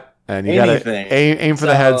robot, and you gotta Anything. aim for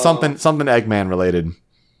the head. So- Something Eggman related.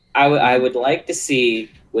 I would like to see,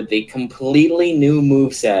 with the completely new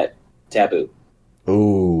moveset, Taboo.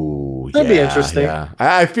 Ooh, That'd be interesting. Yeah.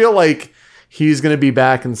 I feel like he's gonna be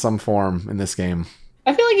back in some form in this game.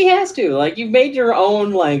 I feel like he has to. Like, you've made your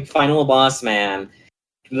own, like, final boss man.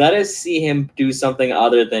 Let us see him do something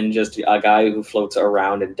other than just a guy who floats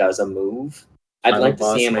around and does a move. I'd Final like to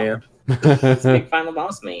boss see him man. as a big final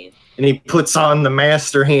boss man. And he puts on the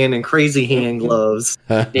master hand and crazy hand gloves.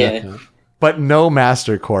 Yeah. But no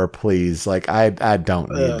Master Core, please. Like I don't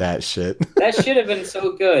need that shit. That should have been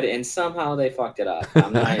so good, and somehow they fucked it up.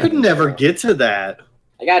 I could never get to that.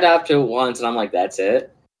 I got up to it once, and I'm like, that's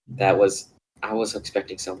it? I was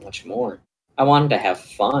expecting so much more. I wanted to have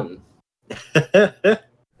fun.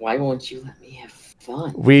 Why won't you let me have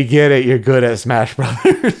fun? We get it. You're good at Smash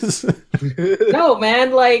Brothers. No,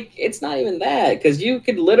 man, like, it's not even that, because you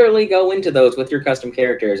could literally go into those with your custom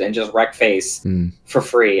characters and just wreck face for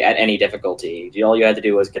free at any difficulty. All you had to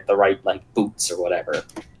do was get the right, like, boots or whatever.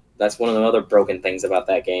 That's one of the other broken things about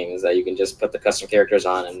that game, is that you can just put the custom characters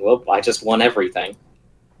on and, well, I just won everything.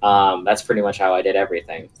 That's pretty much how I did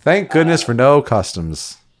everything. Thank goodness for no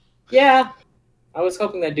customs. Yeah, I was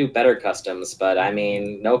hoping they'd do better customs, but I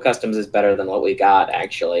mean, no customs is better than what we got,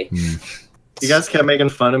 actually. You guys kept making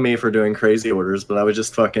fun of me for doing crazy orders, but I would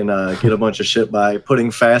just fucking get a bunch of shit by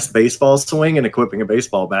putting fast baseball swing and equipping a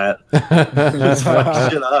baseball bat. Just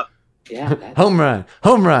fuck shit up. Yeah. Home run,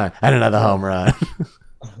 and another home run.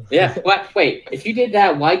 Yeah. Wait, if you did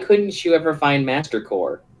that, why couldn't you ever find Master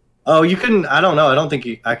Core? Oh, you couldn't. I don't know. I don't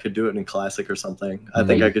think I could do it in classic or something. I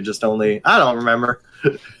think I could just only. I don't remember.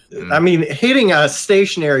 I mean, hitting a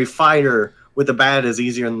stationary fighter with a bat is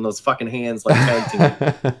easier than those fucking hands like tag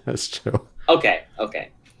team. That's true. Okay.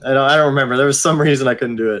 I don't remember. There was some reason I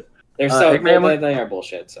couldn't do it. They're so Eggman they are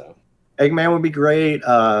bullshit. So Eggman would be great.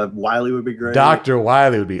 Wily would be great. Dr.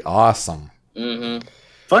 Wily would be awesome.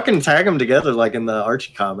 Fucking tag them together like in the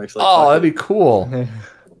Archie comics. Like, Oh, fuck that'd it. be cool.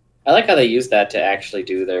 I like how they use that to actually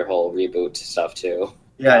do their whole reboot stuff too.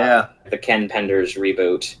 Yeah. The Ken Penders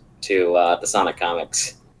reboot to the Sonic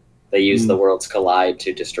comics. They use the Worlds Collide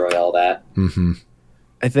to destroy all that. Mm-hmm.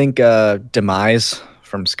 I think Demise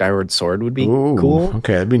from Skyward Sword would be Ooh, cool.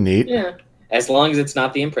 okay, that'd be neat. Yeah, as long as it's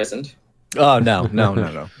not the Imprisoned. Oh, no.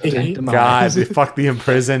 Demise. God, fuck the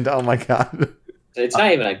Imprisoned. Oh my god. It's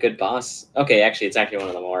not even a good boss. Okay, actually, it's actually one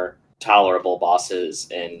of the more tolerable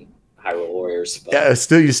bosses in Hyrule Warriors. But Yeah,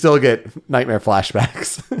 you still get nightmare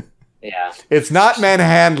flashbacks. yeah. It's not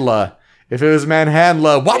Manhandla. If it was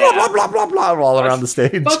Manhandla, blah, blah, blah, blah, blah, blah, all around the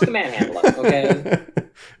stage. Fuck the Manhandla, okay?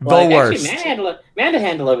 The worst. Actually,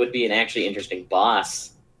 Manhandla would be an actually interesting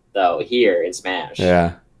boss, though, here in Smash.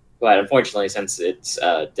 Yeah. But unfortunately, since it's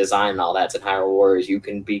design and all that's in Hyrule Warriors, you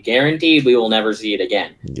can be guaranteed we will never see it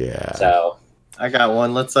again. Yeah. So I got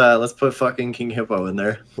one. Let's put fucking King Hippo in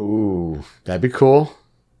there. Ooh, that'd be cool.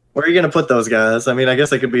 Where are you gonna put those guys? I mean, I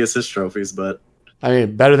guess they could be assist trophies, but I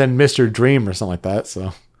mean, better than Mr. Dream or something like that.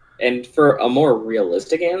 So. and for a more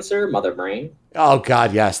realistic answer, Mother Brain. Oh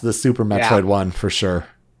God, yes, the Super Metroid one for sure.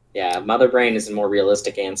 Yeah, Mother Brain is a more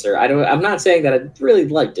realistic answer. I'm not saying that I'd really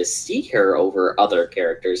like to see her over other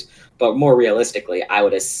characters, but more realistically, I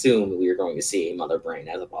would assume we are going to see Mother Brain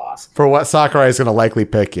as a boss. For what Sakurai is going to likely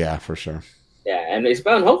pick, yeah, for sure. Yeah, and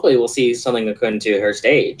hopefully we'll see something akin to her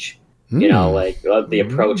stage. You know, like the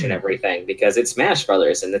approach and everything, because it's Smash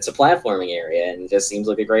Brothers and it's a platforming area, and it just seems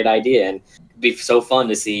like a great idea. And it'd be so fun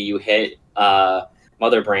to see you hit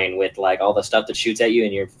Mother Brain with like all the stuff that shoots at you,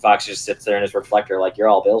 and your Fox just sits there in his reflector like you're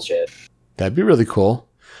all bullshit. That'd be really cool.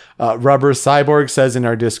 Rubber Cyborg says in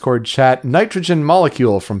our Discord chat, nitrogen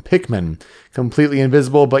molecule from Pikmin. Completely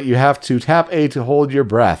invisible, but you have to tap A to hold your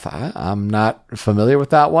breath. I'm not familiar with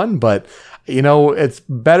that one, but you know, it's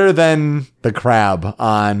better than the crab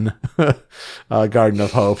on Garden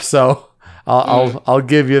of Hope. So I'll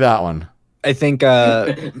give you that one. I think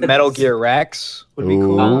Metal Gear Rex would be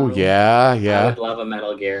cool. Ooh, yeah. I would love a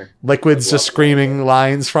Metal Gear. Liquid's just screaming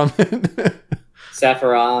lines from it.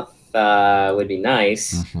 Sephiroth would be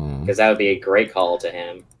nice, because that would be a great call to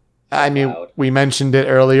him. I mean, we mentioned it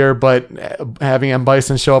earlier, but having M.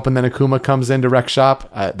 Bison show up and then Akuma comes into Rec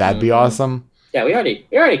Shop, that'd be awesome. Yeah, we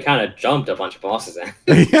already kind of jumped a bunch of bosses in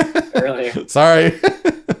earlier. Sorry.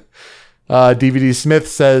 DVD Smith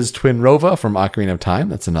says Twin Rova from Ocarina of Time.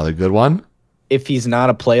 That's another good one. If he's not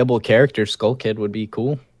a playable character, Skull Kid would be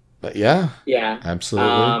cool. But yeah,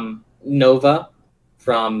 absolutely. Nova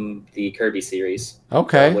from the Kirby series.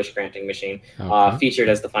 Okay. The Wish Granting Machine. Okay. Featured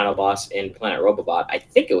as the final boss in Planet Robobot. I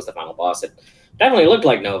think it was the final boss. It definitely looked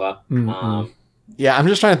like Nova. Yeah, I'm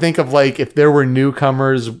just trying to think of like if there were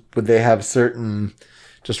newcomers, would they have certain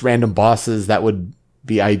just random bosses that would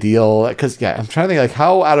be ideal? Because I'm trying to think like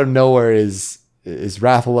how out of nowhere is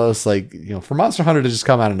Rathalos, like, you know, for Monster Hunter to just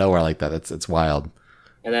come out of nowhere like that. It's wild.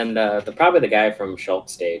 And then probably the guy from Shulk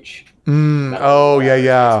Stage.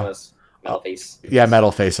 Yeah. Metal Face. Yeah,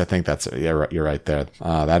 Metal Face. I think that's it. Yeah, you're right there.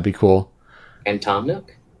 That'd be cool. And Tom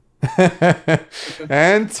Nook.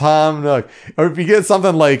 And Tom Nook. Or if you get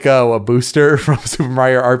something like a booster from Super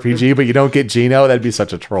Mario RPG, but you don't get Geno, that'd be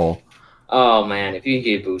such a troll. Oh man, if you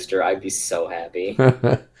get Booster, I'd be so happy.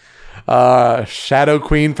 Shadow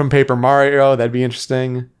Queen from Paper Mario, that'd be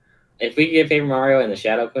interesting. If we could get Paper Mario and the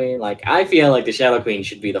Shadow Queen, like I feel like the Shadow Queen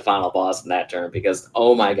should be the final boss in that turn, because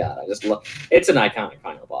oh my god, I just love it's an iconic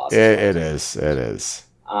final boss. It is.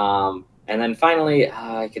 And then finally,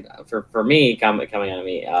 for me coming out of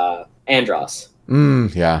me, Andros.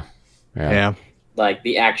 Yeah. Like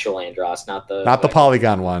the actual Andros, not the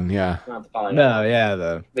polygon one. Yeah. Not the polygon. No,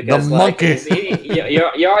 yeah, because the monkey.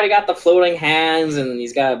 You already got the floating hands, and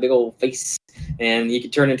he's got a big old face, and you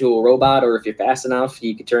could turn into a robot, or if you're fast enough,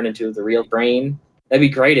 you could turn into the real Brain. That'd be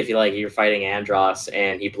great if you're fighting Andros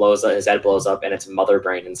and his head blows up, and it's Mother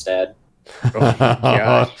Brain instead. Oh my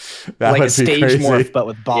god. Like a stage crazy. morph, but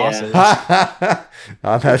with bosses.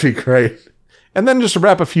 Oh, that'd be great. And then just to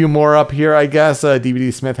wrap a few more up here, I guess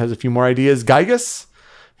DVD Smith has a few more ideas. Gygus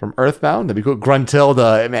from Earthbound, that'd be cool.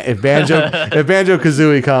 Gruntilda, if Banjo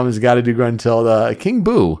Kazooie comes, got to do Gruntilda. King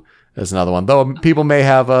Boo is another one, though people may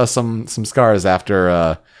have some scars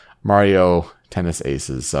after Mario Tennis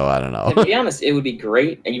Aces, so I don't know. And to be honest, it would be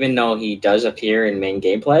great, even though he does appear in main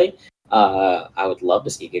gameplay. I would love to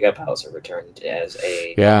see Giga Bowser returned as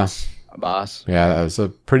a boss. Yeah, that was a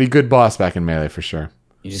pretty good boss back in Melee for sure.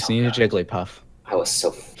 You just need a Jigglypuff. I was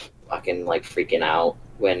so fucking freaking out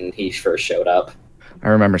when he first showed up. I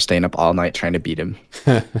remember staying up all night trying to beat him.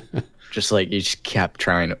 You just kept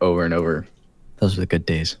trying over and over. Those were the good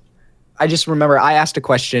days. I just remember I asked a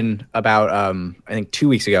question about, I think 2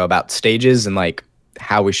 weeks ago, about stages and like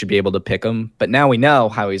how we should be able to pick them. But now we know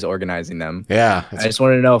how he's organizing them. Yeah. I just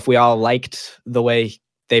wanted to know if we all liked the way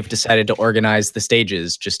they've decided to organize the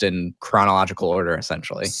stages just in chronological order,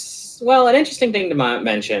 essentially. Well, an interesting thing to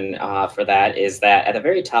mention for that is that at the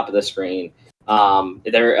very top of the screen,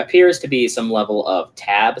 there appears to be some level of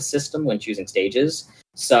tab system when choosing stages.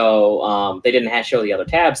 So they didn't show the other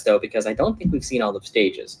tabs, though, because I don't think we've seen all the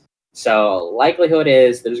stages. So likelihood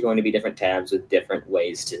is there's going to be different tabs with different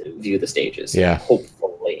ways to view the stages. Yeah.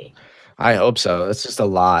 Hopefully. I hope so. It's just a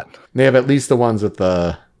lot. They have at least the ones with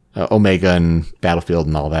the Omega and Battlefield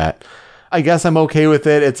and all that. I guess I'm okay with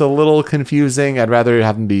it. It's a little confusing. I'd rather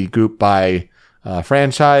have them be grouped by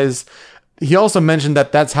franchise. He also mentioned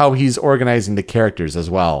that that's how he's organizing the characters as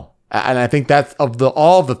well. And I think that's of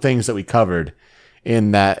all the things that we covered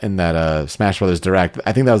in that Smash Brothers Direct.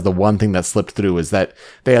 I think that was the one thing that slipped through, is that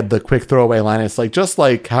they had the quick throwaway line. It's like, just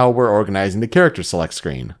like how we're organizing the character select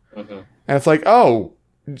screen. Mm-hmm. And it's like, oh,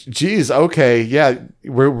 geez, okay, yeah,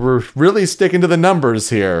 we're really sticking to the numbers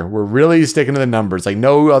here. We're really sticking to the numbers. Like,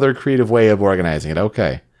 no other creative way of organizing it.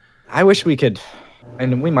 Okay. I wish we could,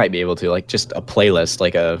 and we might be able to, like, just a playlist,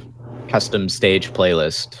 like a custom stage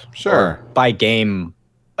playlist. Sure. By game,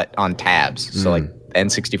 but on tabs. So, like,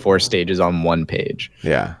 N64 stages on one page.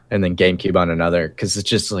 Yeah. And then GameCube on another. Because it's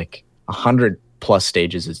just, like, 100+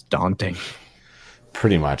 stages is daunting.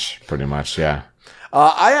 Pretty much, yeah.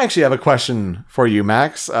 I actually have a question for you,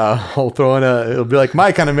 Max. I'll throw in it'll be like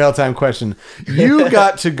my kind of mail time question. You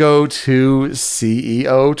got to go to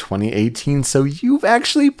CEO 2018, so you've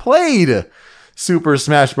actually played Super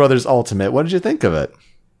Smash Bros. Ultimate. What did you think of it?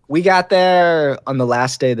 We got there on the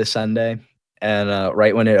last day of the Sunday, and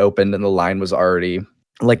right when it opened and the line was already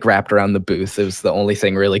like wrapped around the booth. It was the only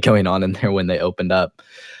thing really going on in there when they opened up.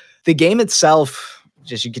 The game itself,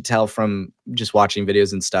 just you could tell from just watching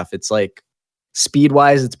videos and stuff, it's like,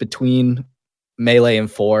 speed-wise, it's between Melee and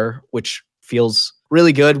 4, which feels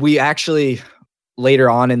really good. We actually, later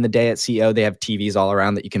on in the day at CEO, they have TVs all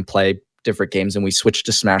around that you can play different games, and we switched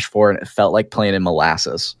to Smash 4, and it felt like playing in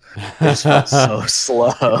molasses. It just felt so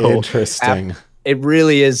slow. Interesting. It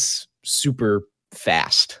really is super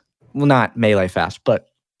fast. Well, not Melee fast, but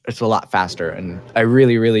it's a lot faster, and I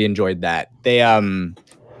really, really enjoyed that. They,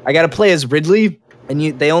 I got to play as Ridley,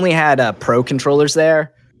 and they only had pro controllers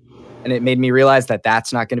there. And it made me realize that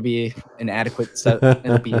that's not going to be an adequate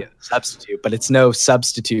it'll be a substitute, but it's no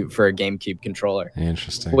substitute for a GameCube controller.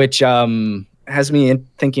 Interesting. Which has me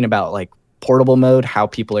thinking about like portable mode, how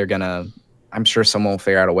people are going to, I'm sure someone will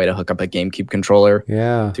figure out a way to hook up a GameCube controller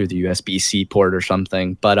through the USB-C port or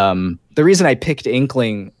something. But the reason I picked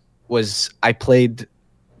Inkling was I played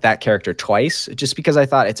that character twice, just because I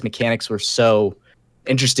thought its mechanics were so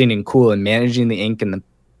interesting and cool, and managing the ink and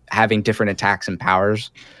having different attacks and powers.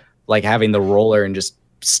 Like having the roller and just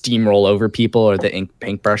steamroll over people, or the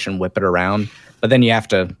paintbrush and whip it around. But then you have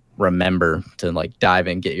to remember to like dive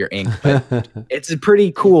and get your ink. But it's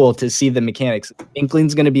pretty cool to see the mechanics.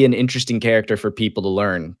 Inkling's going to be an interesting character for people to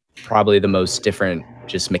learn. Probably the most different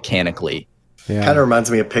just mechanically. Yeah. Kind of reminds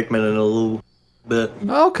me of Pikmin in a little bit.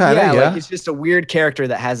 Oh, kind of, yeah. Like it's just a weird character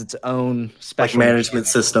that has its own special like management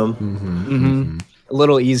system. A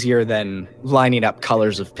little easier than lining up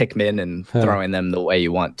colors of Pikmin and throwing them the way you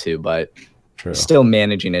want to, but still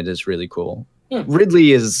managing it is really cool.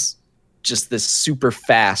 Ridley is just this super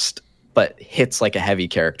fast, but hits like a heavy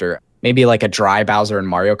character. Maybe like a dry Bowser in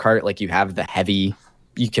Mario Kart. Like you have the heavy,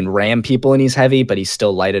 you can ram people and he's heavy, but he's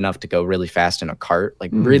still light enough to go really fast in a cart.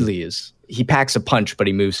 Like Ridley he packs a punch, but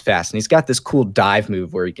he moves fast. And he's got this cool dive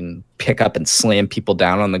move where he can pick up and slam people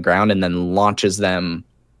down on the ground and then launches them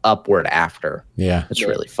upward after. Yeah. It's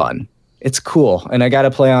really fun. It's cool. And I got to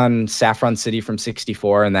play on Saffron City from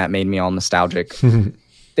 64, and that made me all nostalgic.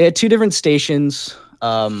 They had 2 different stations.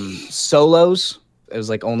 Solos, it was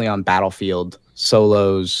like only on Battlefield.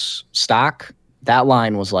 Solos stock, that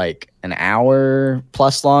line was like an hour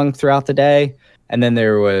plus long throughout the day. And then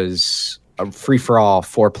there was a free-for-all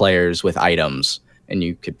 4 players with items, and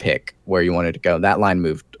you could pick where you wanted to go. That line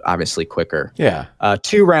moved obviously quicker. Yeah.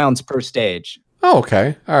 2 rounds per stage. Oh,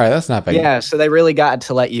 okay. All right. That's not bad. Yeah, so they really got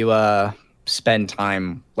to let you spend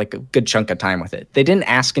time, like a good chunk of time with it. They didn't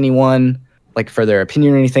ask anyone like for their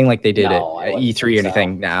opinion or anything like they did at E3 or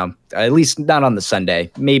anything. No, at least not on the Sunday.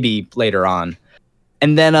 Maybe later on.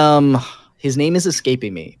 And then his name is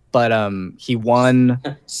escaping me, but he won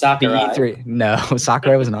Sakurai. the E3. No,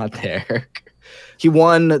 Sakurai was not there. He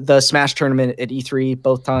won the Smash tournament at E3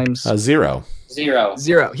 both times. Zero.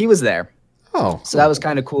 He was there. Oh, so that was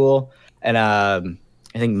kind of cool. And I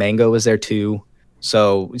think Mango was there too.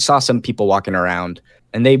 So we saw some people walking around,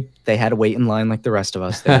 and they had to wait in line like the rest of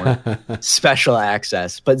us. They weren't special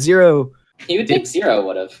access. But Zero... You would think Zero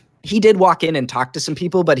would have. He did walk in and talk to some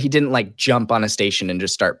people, but he didn't like jump on a station and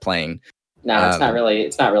just start playing. No, it's not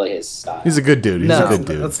really his style. He's a good dude. He's a good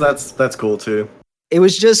dude. That's cool too. It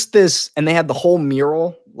was just this, and they had the whole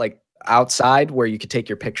mural like outside where you could take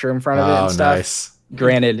your picture in front of it and stuff. Nice.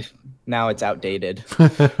 Granted, now it's outdated.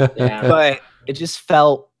 Yeah. But it just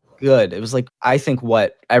felt good. It was like, I think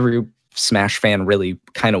what every Smash fan really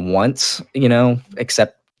kind of wants,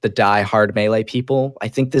 except the die-hard Melee people. I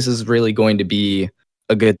think this is really going to be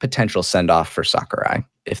a good potential send-off for Sakurai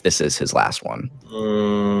if this is his last one.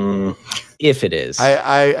 If it is.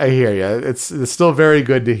 I hear you. It's still very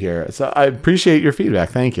good to hear. So I appreciate your feedback.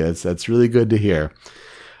 Thank you. That's really good to hear.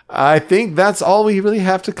 I think that's all we really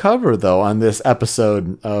have to cover, though, on this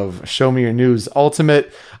episode of Show Me Your News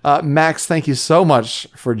Ultimate. Max, thank you so much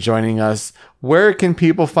for joining us. Where can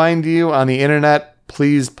people find you on the internet?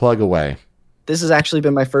 Please plug away. This has actually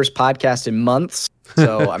been my first podcast in months,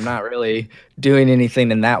 so I'm not really doing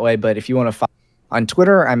anything in that way. But if you want to follow on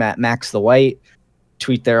Twitter, I'm at Max the White.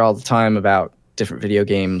 Tweet there all the time about different video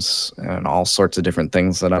games and all sorts of different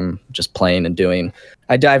things that I'm just playing and doing.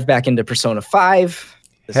 I dive back into Persona 5.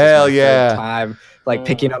 This Hell is my yeah. third time,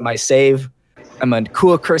 picking up my save. I'm a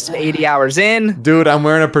cool, crisp 80 hours in. Dude, I'm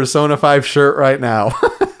wearing a Persona 5 shirt right now.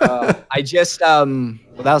 I just,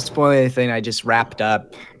 without spoiling anything, I just wrapped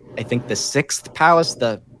up, I think, the 6th palace,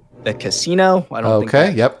 the casino. I don't think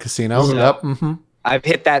Okay, yep, casino. So- Yep. Mm-hmm. I've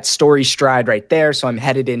hit that story stride right there, so I'm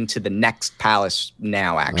headed into the next palace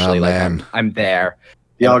now, actually. Oh, like, man. I'm there.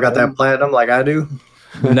 Y'all got that platinum like I do?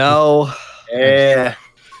 No, Yeah.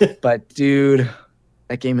 but dude,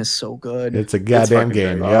 that game is so good. It's a goddamn fucking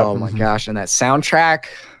game. great. Yep. Oh my gosh, and that soundtrack.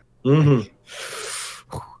 Mm-hmm.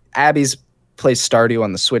 Abby's plays Stardew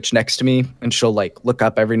on the Switch next to me, and she'll look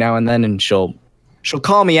up every now and then, and she'll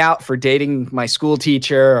call me out for dating my school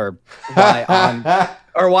teacher,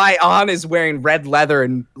 or why On is wearing red leather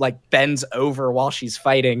and bends over while she's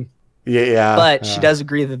fighting. Yeah. But she does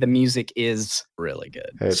agree that the music is really good.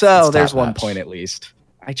 It's There's top one notch. point at least.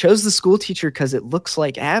 I chose the school teacher because it looks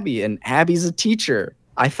like Abby, and Abby's a teacher.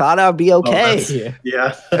 I thought I'd be okay.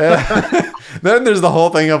 Yeah. Then there's the whole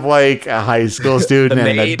thing of a high school student The and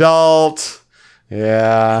an maid. adult.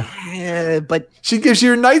 Yeah. But She gives you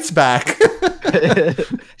your nights back.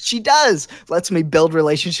 she does. Lets me build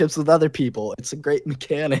relationships with other people. It's a great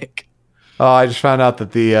mechanic. Oh, I just found out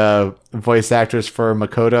that the voice actress for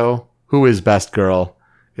Makoto, who is Best Girl,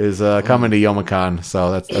 is coming to Youmacon.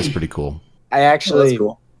 So that's pretty cool. I actually, That's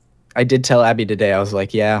cool. I did tell Abby today, I was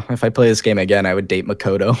like, yeah, if I play this game again, I would date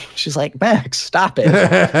Makoto. She's like, Max, stop it.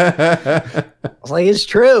 I was like, it's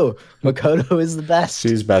true. Makoto is the best.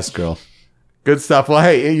 She's Best Girl. Good stuff. Well,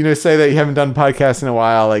 hey, say that you haven't done podcasts in a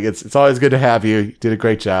while. It's always good to have you. You did a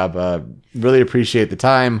great job. Really appreciate the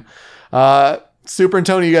time. Super and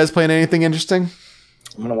Tony, you guys playing anything interesting?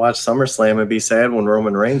 I'm gonna watch SummerSlam and be sad when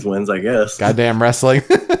Roman Reigns wins, I guess. Goddamn wrestling.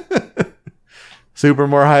 Super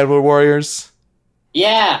more Hyrule Warriors.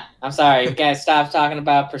 Yeah, I'm sorry. You guys stopped talking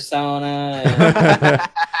about Persona. And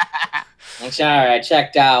I'm sorry, I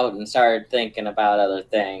checked out and started thinking about other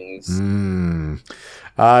things. In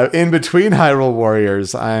between Hyrule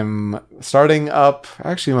Warriors, I'm starting up.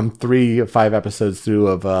 Actually, I'm 3 of 5 episodes through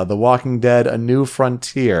of The Walking Dead: A New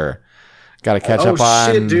Frontier. Got to catch up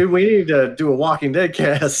on. Shit, dude, we need to do a Walking Dead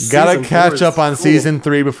cast. Got to Season 4 catch is up on cool. season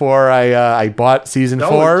 3 before I bought season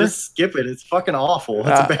 4. Just skip it. It's fucking awful.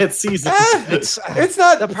 It's a bad season. It's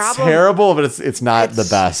not The problem- terrible, but it's not the It's-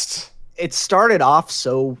 best. It started off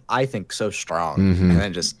so strong, Mhm. and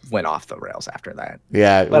then just went off the rails after that.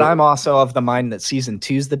 Yeah, But I'm also of the mind that season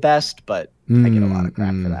 2 is the best, but I get a lot of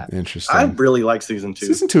crap for that. Interesting. I really like season 2.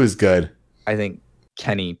 Season 2 is good. I think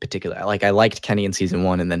Kenny particularly, I liked Kenny in season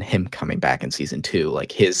 1, and then him coming back in season 2,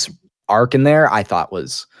 his arc in there, I thought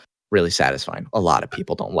was really satisfying. A lot of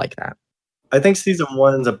people don't like that. I think season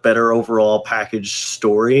 1's a better overall package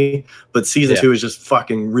story, but season 2 is just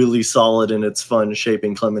fucking really solid, and it's fun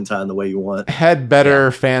shaping Clementine the way you want. Had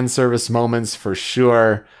better fan service moments for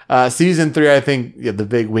sure. Season 3, I think the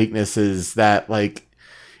big weakness is that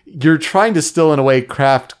you're trying to still in a way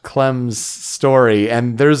craft Clem's story,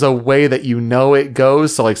 and there's a way that it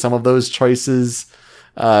goes. So some of those choices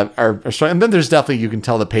are strong. And then there's definitely, you can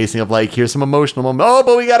tell the pacing of here's some emotional moment. Oh,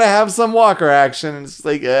 but we got to have some Walker action. And it's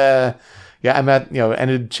yeah, I'm at,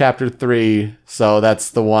 ended chapter 3. So that's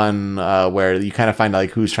the one where you kind of find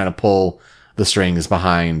who's trying to pull the strings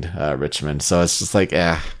behind Richmond. So it's just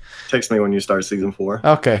Text me when you start season 4.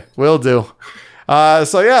 Okay, will do.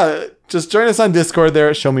 So yeah, just join us on Discord there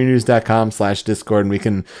at showmenews.com/Discord, and we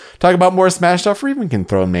can talk about more Smash stuff, or even can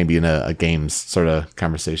throw in maybe in a games sort of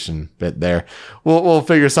conversation bit there. We'll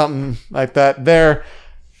figure something like that there.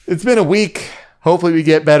 It's been a week. Hopefully we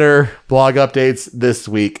get better blog updates this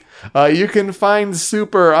week. You can find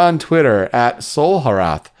Super on Twitter at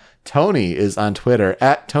Solharath. Tony is on Twitter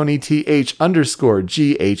at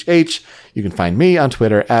TonyTH_GHH. You can find me on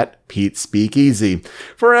Twitter at PeteSpeakEasy.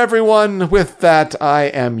 For everyone, with that, I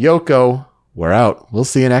am Yoko. We're out. We'll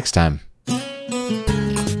see you next time.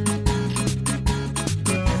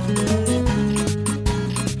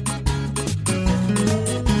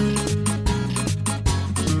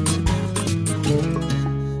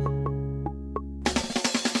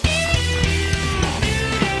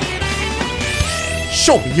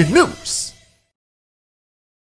 Show me your news.